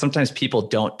I find sometimes people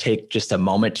don't take just a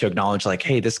moment to acknowledge like,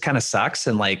 hey, this kind of sucks.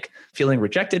 And like feeling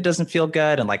rejected doesn't feel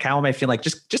good. And like, how am I feeling? Like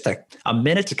just a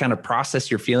minute to kind of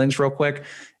process your feelings real quick.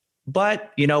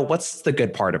 But what's the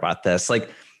good part about this? Like,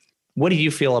 what do you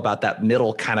feel about that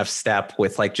middle kind of step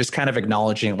with like, just kind of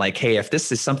acknowledging like, hey, if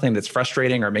this is something that's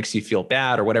frustrating or makes you feel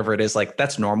bad or whatever it is, like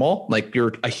that's normal. Like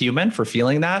you're a human for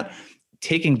feeling that,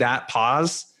 taking that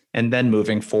pause and then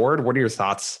moving forward. What are your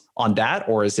thoughts on that?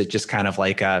 Or is it just kind of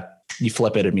like you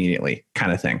flip it immediately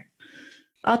kind of thing?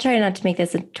 I'll try not to make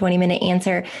this a 20-minute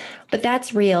answer, but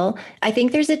that's real. I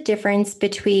think there's a difference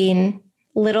between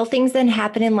little things that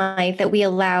happen in life that we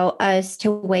allow us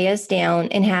to weigh us down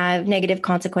and have negative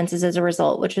consequences as a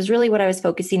result, which was really what I was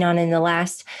focusing on in the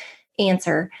last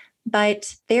answer.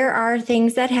 But there are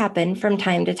things that happen from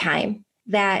time to time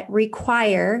that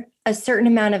require a certain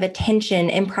amount of attention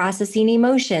and processing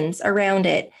emotions around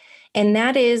it. And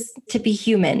that is to be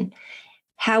human.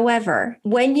 However,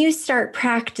 when you start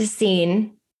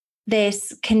practicing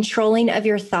this controlling of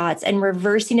your thoughts and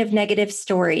reversing of negative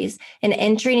stories and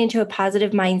entering into a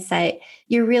positive mindset,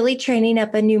 you're really training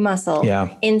up a new muscle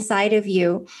inside of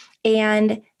you.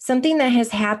 And something that has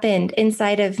happened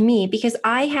inside of me, because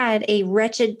I had a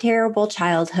wretched, terrible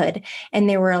childhood, and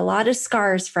there were a lot of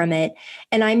scars from it.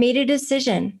 And I made a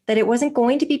decision that it wasn't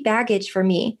going to be baggage for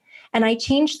me. And I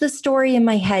changed the story in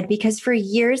my head, because for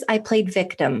years I played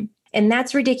victim. And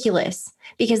that's ridiculous,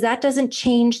 because that doesn't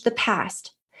change the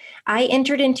past. I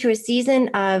entered into a season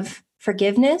of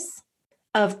forgiveness,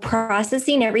 of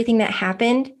processing everything that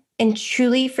happened, and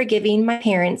truly forgiving my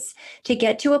parents to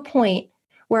get to a point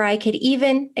where I could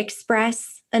even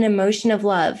express an emotion of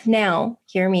love. Now,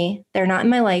 hear me, they're not in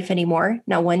my life anymore.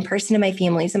 Not one person in my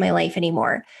family is in my life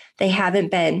anymore. They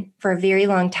haven't been for a very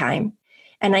long time.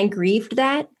 And I grieved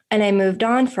that and I moved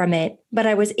on from it. But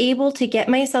I was able to get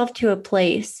myself to a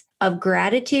place of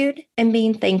gratitude and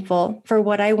being thankful for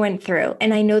what I went through.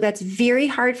 And I know that's very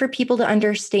hard for people to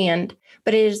understand,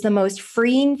 but it is the most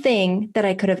freeing thing that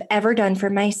I could have ever done for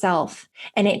myself.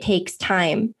 And it takes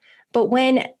time. But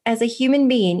when, as a human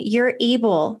being, you're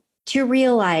able to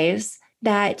realize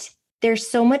that there's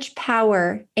so much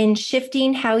power in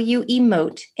shifting how you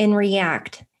emote and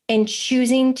react and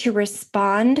choosing to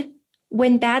respond.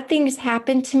 When bad things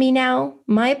happen to me now,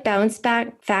 my bounce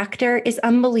back factor is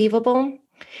unbelievable,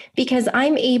 because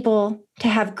I'm able to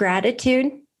have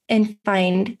gratitude and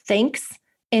find thanks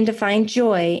and to find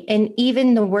joy in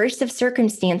even the worst of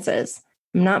circumstances.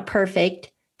 I'm not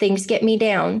perfect. Things get me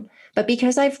down. But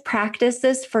because I've practiced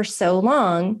this for so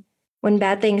long, when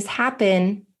bad things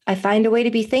happen, I find a way to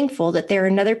be thankful that they're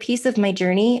another piece of my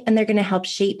journey and they're going to help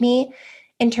shape me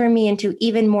and turn me into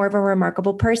even more of a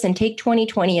remarkable person. Take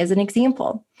 2020 as an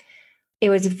example. It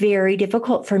was very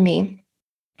difficult for me.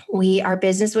 Our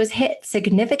business was hit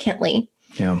significantly.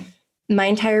 Yeah. My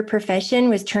entire profession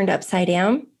was turned upside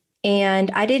down. And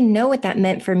I didn't know what that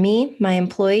meant for me, my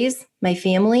employees, my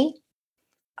family.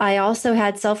 I also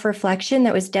had self-reflection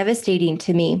that was devastating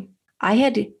to me. I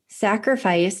had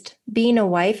sacrificed being a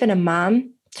wife and a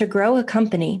mom to grow a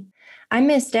company. I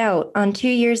missed out on 2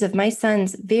 years of my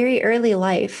son's very early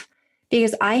life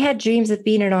because I had dreams of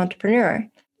being an entrepreneur.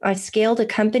 I scaled a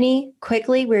company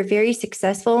quickly. We were very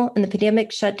successful, and the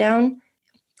pandemic shut down.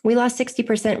 We lost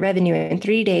 60% revenue in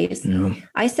 3 days. Yeah.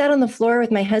 I sat on the floor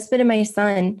with my husband and my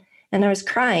son, and I was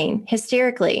crying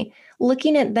hysterically,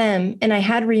 looking at them, and I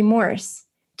had remorse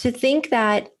to think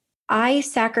that I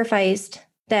sacrificed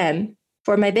them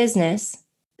for my business,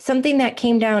 something that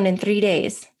came down in 3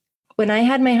 days. When I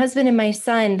had my husband and my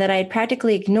son that I had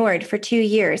practically ignored for 2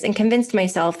 years and convinced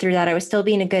myself through that I was still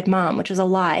being a good mom, which was a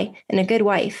lie, and a good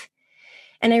wife.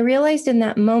 And I realized in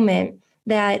that moment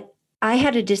that I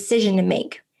had a decision to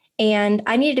make. And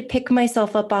I needed to pick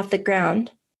myself up off the ground.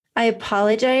 I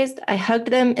apologized, I hugged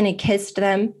them, and I kissed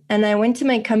them. And I went to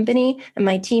my company and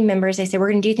my team members. I said, we're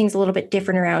going to do things a little bit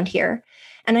different around here.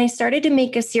 And I started to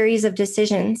make a series of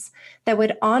decisions that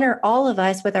would honor all of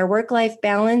us with our work-life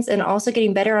balance and also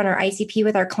getting better on our ICP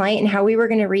with our client and how we were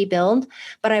going to rebuild.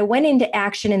 But I went into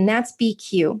action, and that's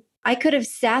BQ. I could have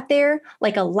sat there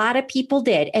like a lot of people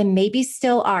did, and maybe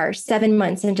still are 7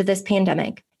 months into this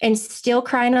pandemic, and still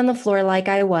crying on the floor like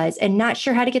I was and not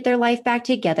sure how to get their life back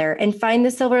together and find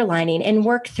the silver lining and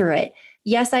work through it.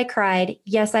 Yes, I cried.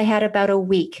 Yes, I had about a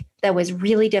week that was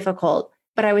really difficult,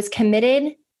 but I was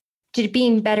committed to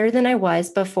being better than I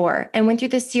was before and went through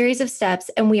this series of steps,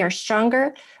 and we are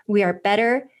stronger. We are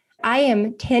better. I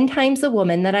am 10 times the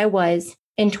woman that I was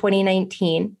in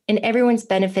 2019, and everyone's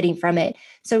benefiting from it.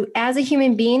 So as a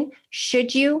human being,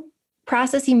 should you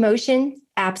process emotion?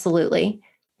 Absolutely.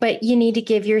 But you need to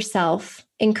give yourself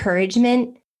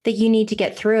encouragement that you need to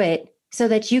get through it so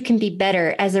that you can be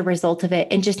better as a result of it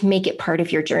and just make it part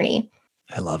of your journey.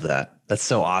 I love that. That's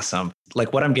so awesome.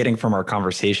 Like what I'm getting from our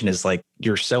conversation is like,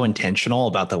 you're so intentional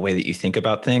about the way that you think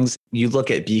about things. You look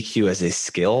at BQ as a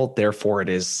skill. Therefore, it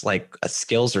is like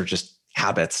skills are just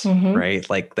habits, right?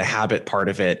 Like the habit part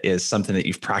of it is something that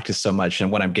you've practiced so much.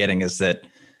 And what I'm getting is that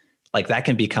like that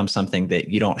can become something that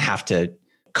you don't have to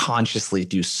consciously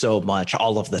do so much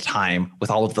all of the time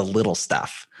with all of the little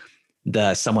stuff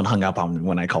that someone hung up on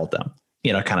when I called them,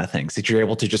 kind of things that you're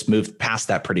able to just move past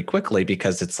that pretty quickly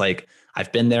because it's like,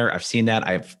 I've been there, I've seen that,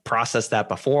 I've processed that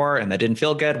before, and that didn't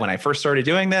feel good when I first started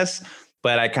doing this,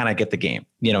 but I kind of get the game,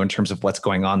 in terms of what's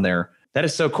going on there. That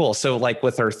is so cool. So like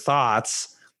with our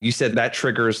thoughts, you said that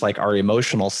triggers like our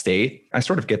emotional state. I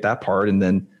sort of get that part. And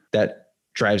then that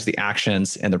drives the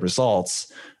actions and the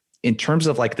results. In terms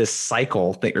of like this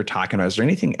cycle that you're talking about, is there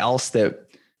anything else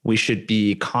that we should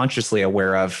be consciously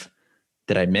aware of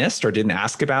that I missed or didn't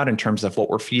ask about in terms of what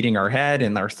we're feeding our head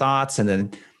and our thoughts, and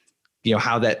then,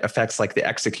 how that affects like the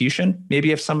execution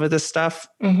maybe of some of this stuff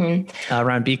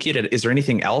around BQ? Is there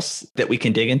anything else that we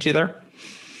can dig into there?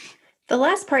 The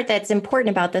last part that's important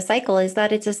about the cycle is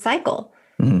that it's a cycle.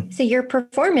 So your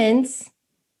performance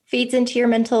feeds into your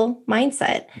mental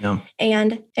mindset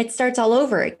and it starts all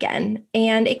over again.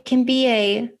 And it can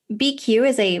be BQ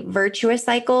is a virtuous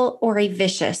cycle or a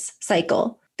vicious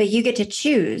cycle, but you get to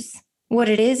choose what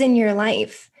it is in your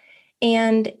life.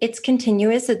 And it's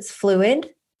continuous, it's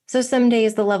fluid. So some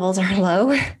days the levels are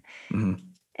low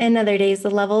and other days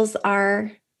the levels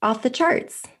are off the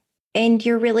charts and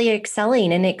you're really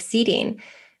excelling and exceeding.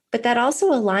 But that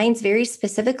also aligns very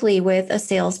specifically with a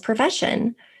sales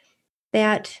profession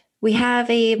that we have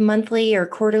a monthly or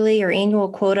quarterly or annual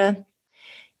quota,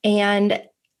 and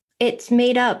it's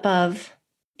made up of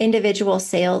individual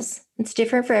sales. It's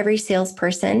different for every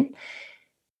salesperson.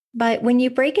 But when you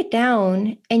break it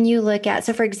down and you look at,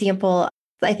 so for example,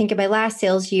 I think in my last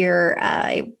sales year,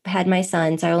 I had my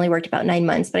sons. I only worked about 9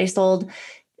 months, but I sold,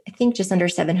 I think, just under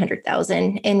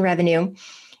 700,000 in revenue.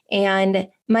 And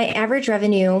my average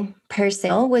revenue per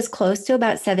sale was close to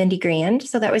about 70 grand.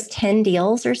 So that was 10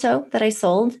 deals or so that I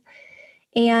sold.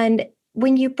 And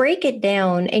when you break it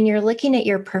down and you're looking at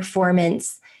your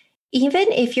performance,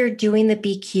 even if you're doing the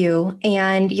BQ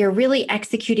and you're really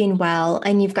executing well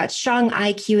and you've got strong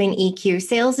IQ and EQ,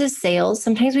 sales is sales.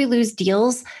 Sometimes we lose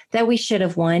deals that we should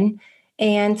have won.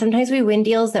 And sometimes we win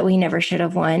deals that we never should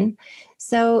have won.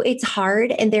 So it's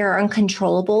hard, and there are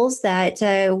uncontrollables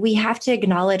that we have to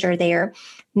acknowledge are there.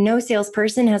 No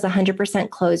salesperson has a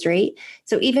 100% close rate.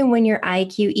 So even when your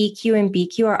IQ, EQ, and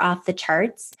BQ are off the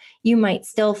charts, you might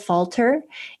still falter.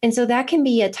 And so that can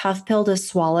be a tough pill to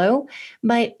swallow.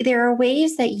 But there are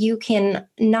ways that you can,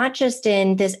 not just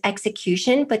in this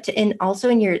execution, but also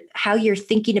in your how you're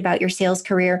thinking about your sales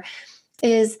career,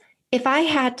 is if I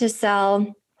had to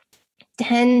sell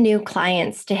 10 new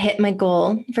clients to hit my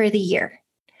goal for the year,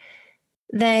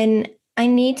 then I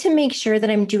need to make sure that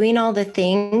I'm doing all the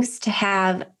things to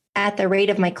have, at the rate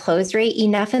of my close rate,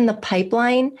 enough in the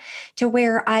pipeline to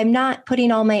where I'm not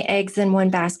putting all my eggs in one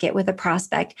basket with a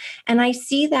prospect. And I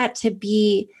see that to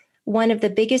be one of the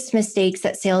biggest mistakes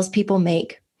that salespeople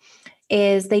make,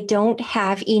 is they don't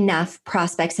have enough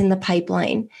prospects in the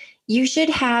pipeline. You should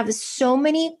have so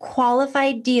many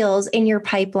qualified deals in your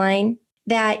pipeline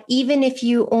that even if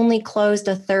you only closed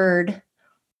a third,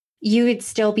 you would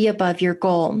still be above your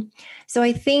goal. So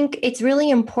I think it's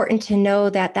really important to know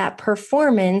that that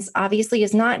performance obviously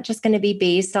is not just going to be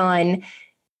based on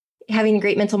having a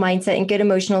great mental mindset and good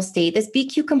emotional state. This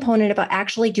BQ component about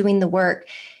actually doing the work,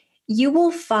 you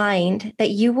will find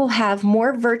that you will have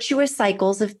more virtuous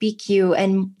cycles of BQ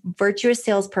and virtuous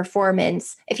sales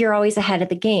performance if you're always ahead of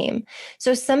the game.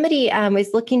 So somebody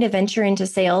was looking to venture into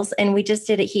sales, and we just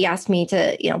did it. He asked me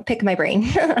to, pick my brain.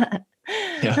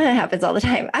 Yeah. That happens all the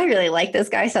time. I really like this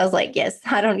guy. So I was like, yes,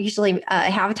 I don't usually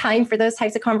have time for those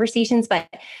types of conversations, but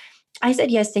I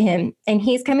said yes to him. And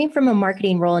he's coming from a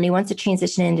marketing role, and he wants to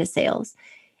transition into sales.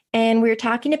 And we were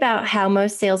talking about how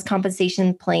most sales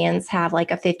compensation plans have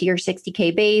like a 50 or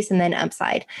 60K base and then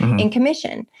upside in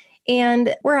commission.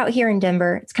 And we're out here in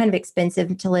Denver. It's kind of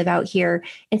expensive to live out here.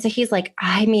 And so he's like,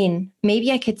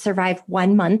 maybe I could survive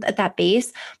 1 month at that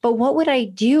base, but what would I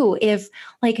do if,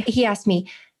 he asked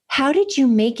me, how did you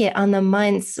make it on the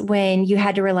months when you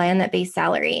had to rely on that base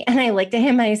salary? And I looked at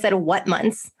him and I said, what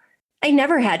months? I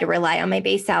never had to rely on my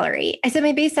base salary. I said,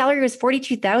 my base salary was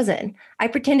 $42,000. I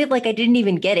pretended like I didn't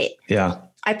even get it. Yeah.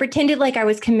 I pretended like I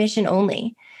was commission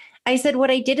only. I said, what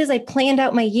I did is I planned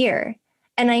out my year.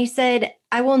 And I said,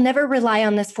 I will never rely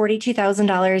on this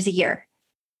 $42,000 a year.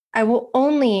 I will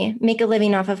only make a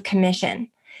living off of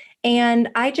commission. And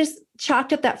I just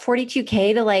chalked up that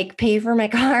 $42K to pay for my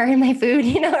car and my food,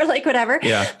 or whatever.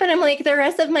 Yeah. But I'm like, the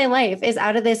rest of my life is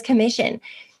out of this commission.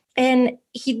 And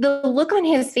the look on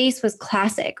his face was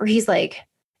classic, where he's like,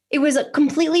 it was a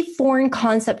completely foreign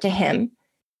concept to him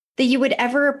that you would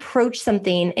ever approach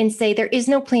something and say, there is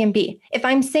no plan B. If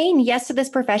I'm saying yes to this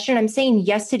profession, I'm saying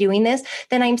yes to doing this,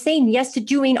 then I'm saying yes to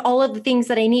doing all of the things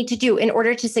that I need to do in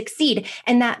order to succeed.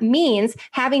 And that means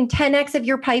having 10x of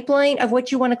your pipeline of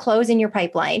what you want to close in your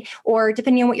pipeline, or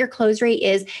depending on what your close rate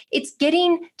is, it's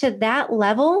getting to that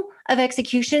level of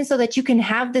execution so that you can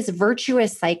have this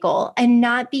virtuous cycle and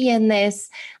not be in this,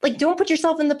 don't put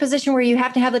yourself in the position where you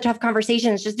have to have the tough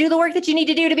conversations. Just do the work that you need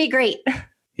to do to be great.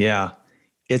 Yeah.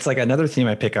 It's another theme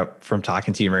I pick up from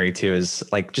talking to you, Mary, too, is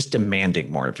just demanding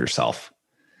more of yourself.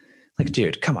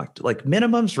 Dude, come on,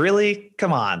 minimums, really?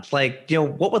 Come on.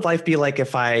 What would life be like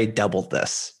if I doubled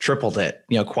this, tripled it,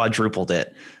 quadrupled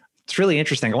it? It's really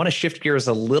interesting. I want to shift gears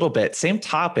a little bit. Same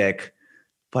topic,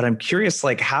 but I'm curious,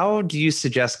 how do you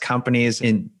suggest companies,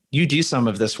 and you do some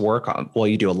of this work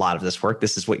you do a lot of this work.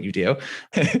 This is what you do.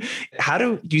 How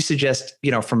do you suggest,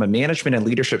 from a management and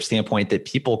leadership standpoint, that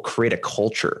people create a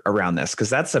culture around this? Because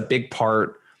that's a big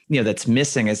part, that's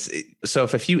missing. So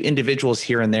if a few individuals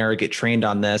here and there get trained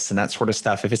on this and that sort of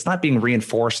stuff, if it's not being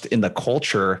reinforced in the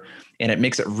culture, and it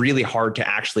makes it really hard to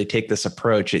actually take this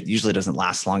approach, it usually doesn't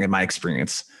last long in my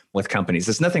experience with companies.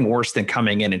 There's nothing worse than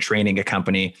coming in and training a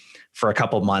company for a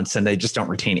couple of months and they just don't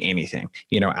retain anything,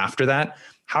 after that.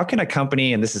 How can a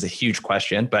company, and this is a huge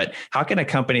question, but how can a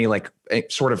company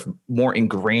sort of more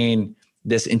ingrain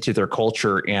this into their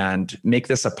culture and make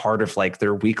this a part of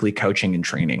their weekly coaching and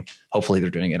training? Hopefully they're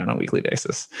doing it on a weekly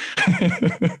basis.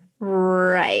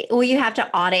 Right. Well, you have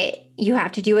to audit. You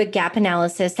have to do a gap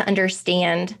analysis to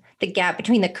understand the gap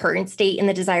between the current state and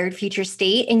the desired future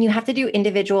state. And you have to do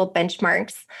individual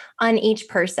benchmarks on each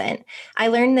person. I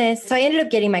learned this. So I ended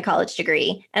up getting my college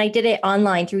degree, and I did it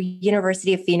online through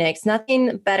University of Phoenix.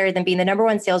 Nothing better than being the number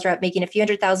one sales rep, making a few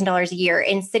 $100,000 a year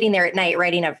and sitting there at night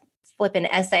writing a flippin'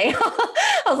 essay.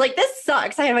 I was like, this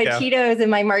sucks. I have my Cheetos and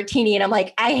my martini, and I'm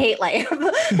like, I hate life.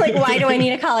 Why do I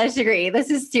need a college degree?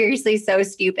 This is seriously so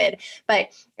stupid. But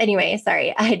anyway,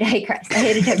 sorry, I digress. I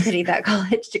had attempted that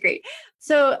college degree.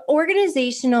 So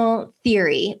organizational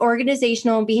theory,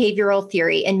 organizational behavioral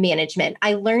theory and management.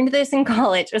 I learned this in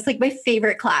college. It was my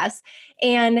favorite class.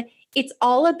 And It's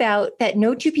all about that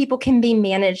no two people can be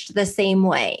managed the same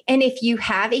way. And if you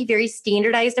have a very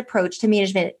standardized approach to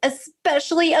management,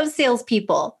 especially of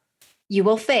salespeople, you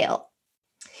will fail.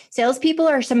 Salespeople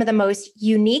are some of the most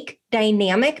unique,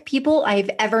 dynamic people I've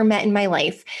ever met in my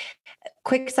life.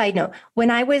 Quick side note,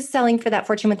 when I was selling for that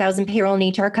Fortune 1000 payroll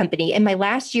and HR company in my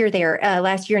last year there,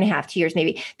 last year and a half, 2 years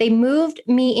maybe, they moved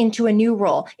me into a new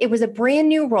role. It was a brand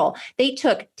new role. They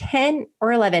took 10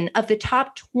 or 11 of the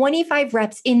top 25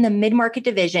 reps in the mid-market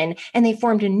division, and they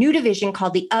formed a new division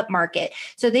called the upmarket.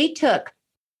 So they took,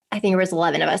 I think it was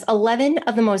 11 of us, 11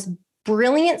 of the most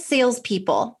brilliant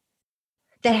salespeople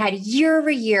that had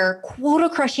year-over-year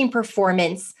quota-crushing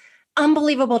performance,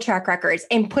 unbelievable track records,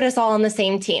 and put us all on the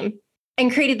same team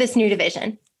and created this new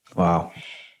division. Wow.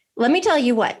 Let me tell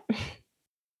you what,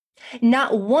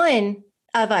 not one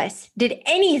of us did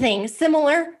anything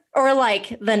similar or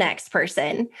like the next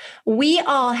person. We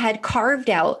all had carved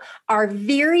out our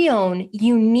very own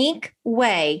unique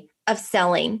way of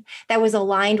selling that was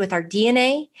aligned with our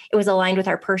DNA. It was aligned with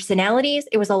our personalities.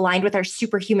 It was aligned with our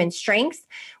superhuman strengths.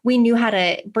 We knew how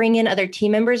to bring in other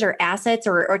team members or assets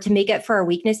or to make up for our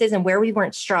weaknesses and where we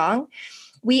weren't strong.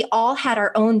 We all had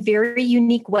our own very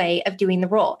unique way of doing the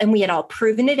role, and we had all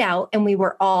proven it out, and we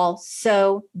were all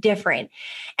so different.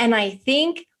 And I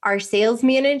think our sales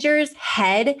manager's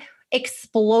head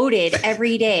exploded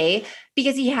every day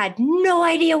because he had no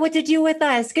idea what to do with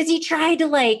us, because he tried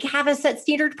to have a set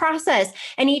standard process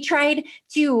and he tried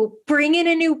to bring in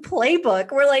a new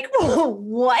playbook. We're like, oh,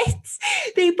 what?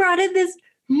 They brought in this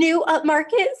new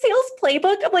upmarket sales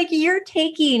playbook. I'm like, you're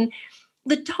taking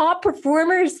the top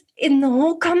performers in the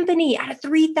whole company out of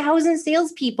 3,000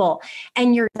 salespeople,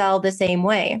 and you're sell the same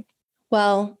way.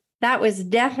 Well, that was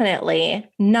definitely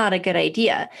not a good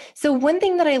idea. So one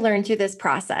thing that I learned through this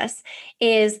process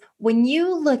is when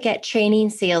you look at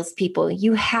training salespeople,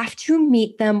 you have to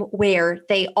meet them where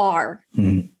they are.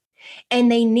 Mm-hmm.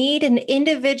 And they need an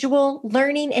individual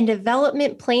learning and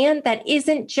development plan that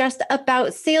isn't just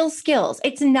about sales skills.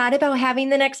 It's not about having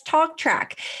the next talk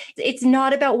track. It's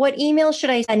not about what email should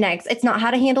I send next. It's not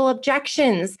how to handle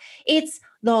objections. It's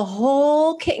the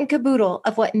whole kit and caboodle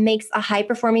of what makes a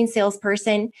high-performing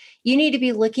salesperson. You need to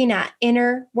be looking at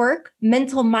inner work,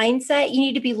 mental mindset. You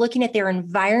need to be looking at their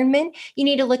environment. You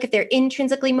need to look if they're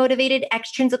intrinsically motivated,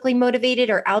 extrinsically motivated,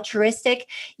 or altruistic.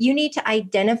 You need to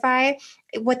identify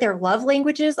what their love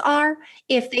languages are,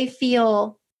 if they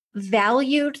feel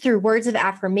valued through words of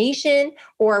affirmation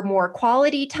or more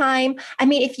quality time. I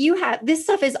mean, if you have, this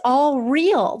stuff is all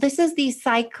real. This is the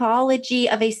psychology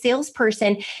of a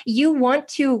salesperson. You want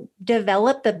to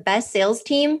develop the best sales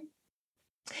team.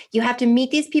 You have to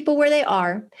meet these people where they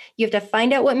are. You have to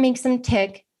find out what makes them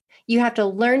tick. You have to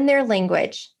learn their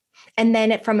language. And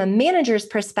then from a manager's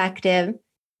perspective,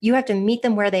 you have to meet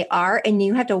them where they are, and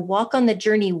you have to walk on the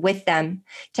journey with them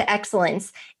to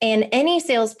excellence. And any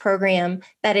sales program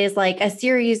that is like a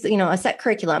series, a set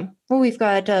curriculum. Well, we've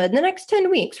got the next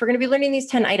 10 weeks, we're going to be learning these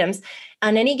 10 items.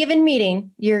 On any given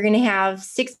meeting, you're going to have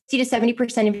 60 to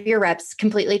 70% of your reps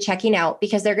completely checking out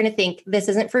because they're going to think, this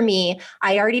isn't for me.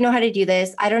 I already know how to do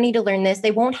this. I don't need to learn this.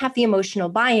 They won't have the emotional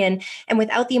buy-in. And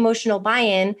without the emotional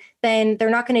buy-in, then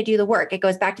they're not going to do the work. It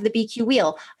goes back to the BQ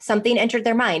wheel. Something entered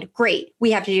their mind. Great.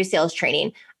 We have to do sales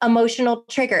training. Emotional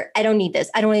trigger. I don't need this.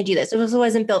 I don't want to do this. This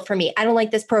wasn't built for me. I don't like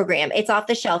this program. It's off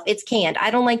the shelf. It's canned. I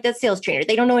don't like that sales trainer.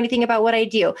 They don't know anything about what I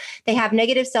do. They have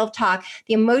negative self-talk,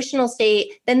 the emotional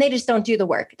state. Then they just don't do the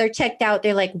work. They're checked out.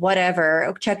 They're like,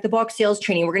 whatever, check the box sales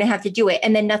training. We're going to have to do it.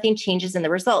 And then nothing changes in the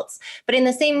results. But in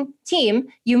the same team,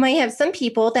 you might have some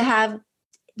people that have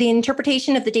the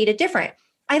interpretation of the data different.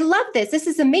 I love this. This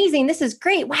is amazing. This is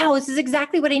great. Wow, this is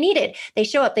exactly what I needed. They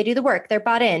show up, they do the work, they're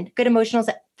bought in, good emotional,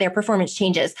 their performance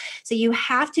changes. So you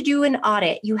have to do an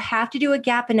audit. You have to do a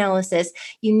gap analysis.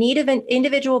 You need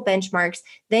individual benchmarks.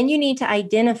 Then you need to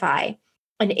identify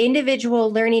an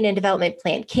individual learning and development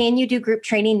plan. Can you do group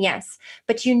training? Yes.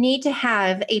 But you need to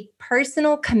have a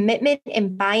personal commitment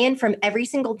and buy-in from every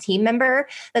single team member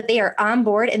that they are on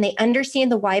board and they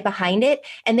understand the why behind it.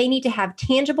 And they need to have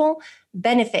tangible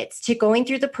benefits to going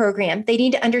through the program. They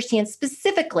need to understand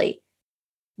specifically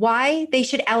why they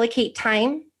should allocate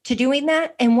time to doing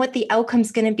that and what the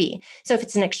outcome's going to be. So if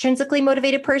it's an extrinsically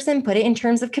motivated person, put it in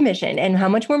terms of commission and how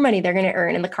much more money they're going to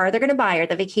earn and the car they're going to buy or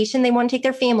the vacation they want to take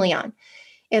their family on.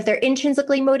 If they're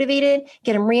intrinsically motivated,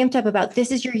 get them ramped up about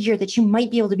this is your year that you might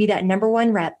be able to be that number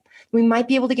one rep. We might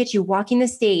be able to get you walking the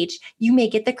stage. You may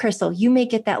get the crystal. You may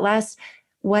get that last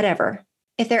whatever.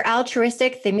 If they're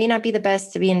altruistic, they may not be the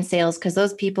best to be in sales because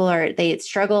those people they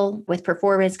struggle with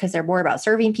performance because they're more about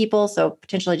serving people. So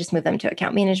potentially just move them to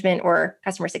account management or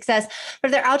customer success. But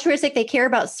if they're altruistic, they care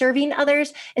about serving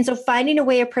others. And so finding a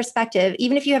way of perspective,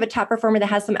 even if you have a top performer that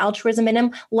has some altruism in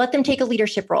them, let them take a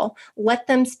leadership role. Let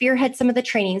them spearhead some of the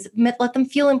trainings. Let them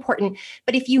feel important.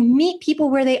 But if you meet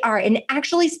people where they are and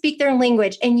actually speak their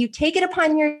language and you take it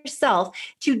upon yourself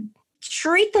to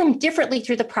treat them differently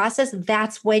through the process,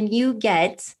 that's when you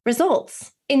get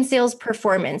results in sales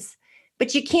performance.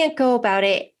 But you can't go about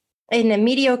it in a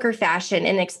mediocre fashion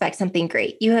and expect something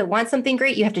great. You want something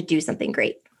great, you have to do something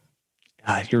great.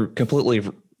 You're completely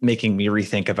making me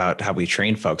rethink about how we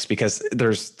train folks, because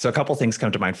so a couple things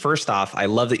come to mind. First off, I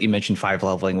love that you mentioned 5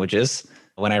 love languages.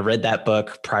 When I read that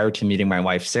book prior to meeting my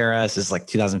wife, Sarah, this is like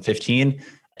 2015,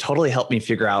 totally helped me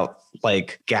figure out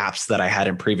like gaps that I had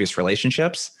in previous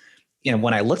relationships. And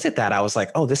when I looked at that, I was like,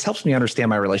 oh, this helps me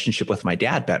understand my relationship with my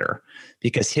dad better,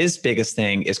 because his biggest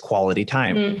thing is quality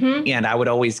time. Mm-hmm. And I would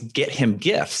always get him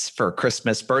gifts for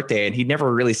Christmas, birthday, and he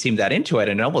never really seemed that into it.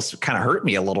 And it almost kind of hurt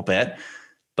me a little bit.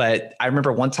 But I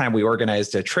remember one time we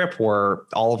organized a trip where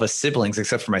all of us siblings,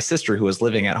 except for my sister who was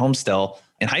living at home still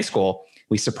in high school,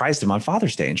 we surprised him on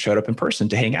Father's Day and showed up in person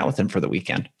to hang out with him for the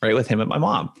weekend, right, with him and my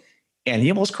mom. And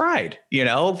he almost cried,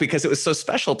 because it was so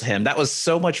special to him. That was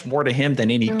so much more to him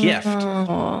than any gift,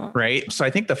 right? So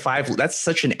I think the 5, that's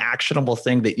such an actionable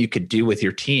thing that you could do with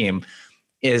your team,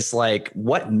 is like,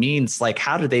 what means, like,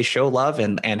 how do they show love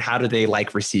and how do they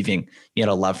like receiving,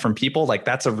 love from people? Like,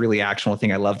 that's a really actionable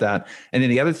thing. I love that. And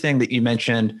then the other thing that you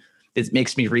mentioned, it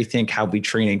makes me rethink how we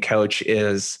train and coach,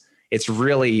 is it's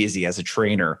really easy as a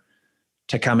trainer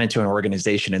to come into an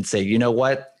organization and say, you know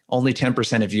what? Only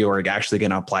 10% of you are actually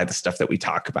going to apply the stuff that we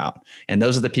talk about. And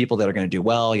those are the people that are going to do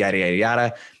well, yada, yada,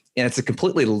 yada. And it's a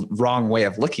completely wrong way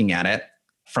of looking at it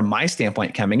from my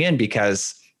standpoint coming in,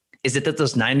 because is it that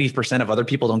those 90% of other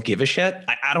people don't give a shit?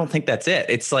 I don't think that's it.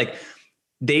 It's like,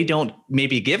 they don't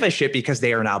maybe give a shit because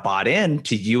they are now bought in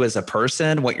to you as a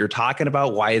person, what you're talking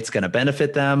about, why it's going to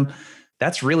benefit them.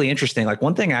 That's really interesting. Like,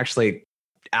 one thing actually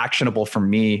actionable for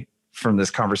me from this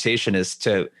conversation is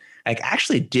to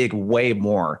actually dig way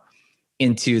more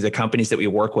into the companies that we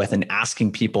work with and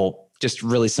asking people just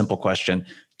really simple question.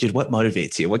 Dude, what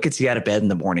motivates you? What gets you out of bed in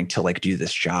the morning to like do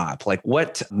this job? Like,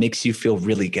 what makes you feel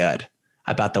really good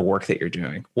about the work that you're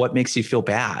doing? What makes you feel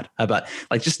bad about,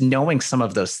 like, just knowing some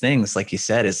of those things, like you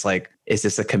said, is like, is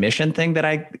this a commission thing that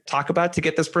I talk about to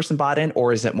get this person bought in?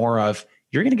 Or is it more of,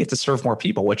 you're going to get to serve more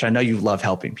people, which I know you love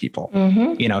helping people,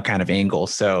 kind of angle.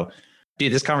 So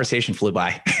dude, this conversation flew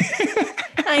by.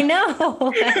 I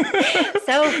know.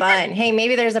 So fun. Hey,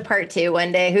 maybe there's a part 2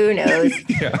 one day. Who knows?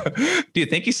 Yeah. Dude,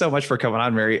 thank you so much for coming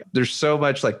on, Mary. There's so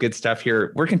much like good stuff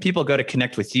here. Where can people go to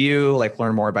connect with you, like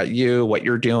learn more about you, what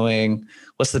you're doing?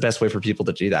 What's the best way for people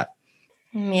to do that?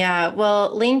 Yeah,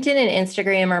 well, LinkedIn and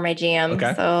Instagram are my jam.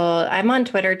 Okay. So I'm on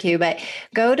Twitter too, but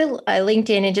go to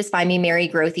LinkedIn and just find me, Mary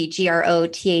Grothe,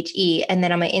 Grothe. And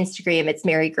then on my Instagram, it's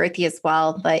Mary Grothe as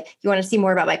well. But you want to see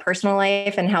more about my personal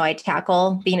life and how I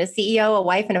tackle being a CEO, a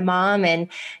wife, and a mom, and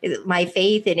my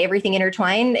faith and everything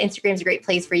intertwined, Instagram's a great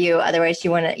place for you. Otherwise,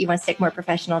 you want to stick more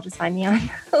professional, just find me on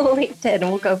LinkedIn and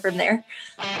we'll go from there.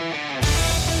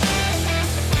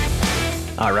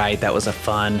 All right, that was a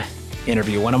fun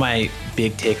interview. One of my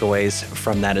big takeaways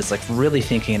from that is like really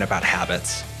thinking about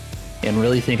habits and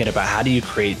really thinking about how do you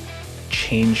create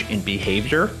change in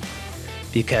behavior,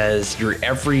 because your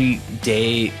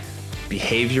everyday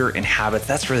behavior and habits,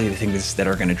 that's really the things that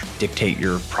are going to dictate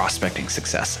your prospecting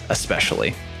success,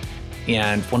 especially.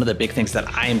 And one of the big things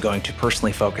that I am going to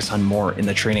personally focus on more in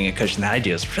the training and coaching that I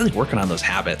do is really working on those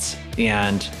habits.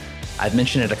 And I've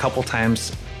mentioned it a couple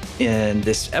times in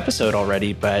this episode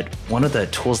already, but one of the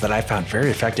tools that I found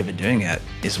very effective in doing it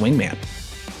is Wingman.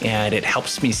 And it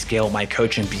helps me scale my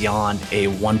coaching beyond a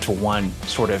one-to-one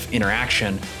sort of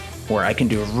interaction, where I can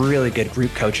do really good group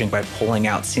coaching by pulling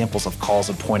out samples of calls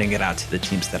and pointing it out to the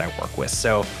teams that I work with.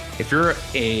 So if you're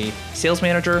a sales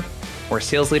manager or a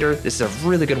sales leader, this is a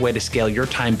really good way to scale your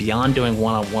time beyond doing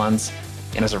one-on-ones.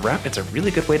 And as a rep, it's a really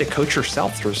good way to coach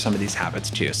yourself through some of these habits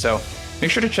too. So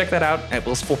make sure to check that out at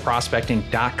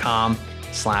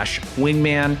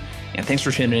blissfulprospecting.com/wingman. And thanks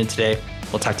for tuning in today.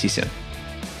 We'll talk to you soon.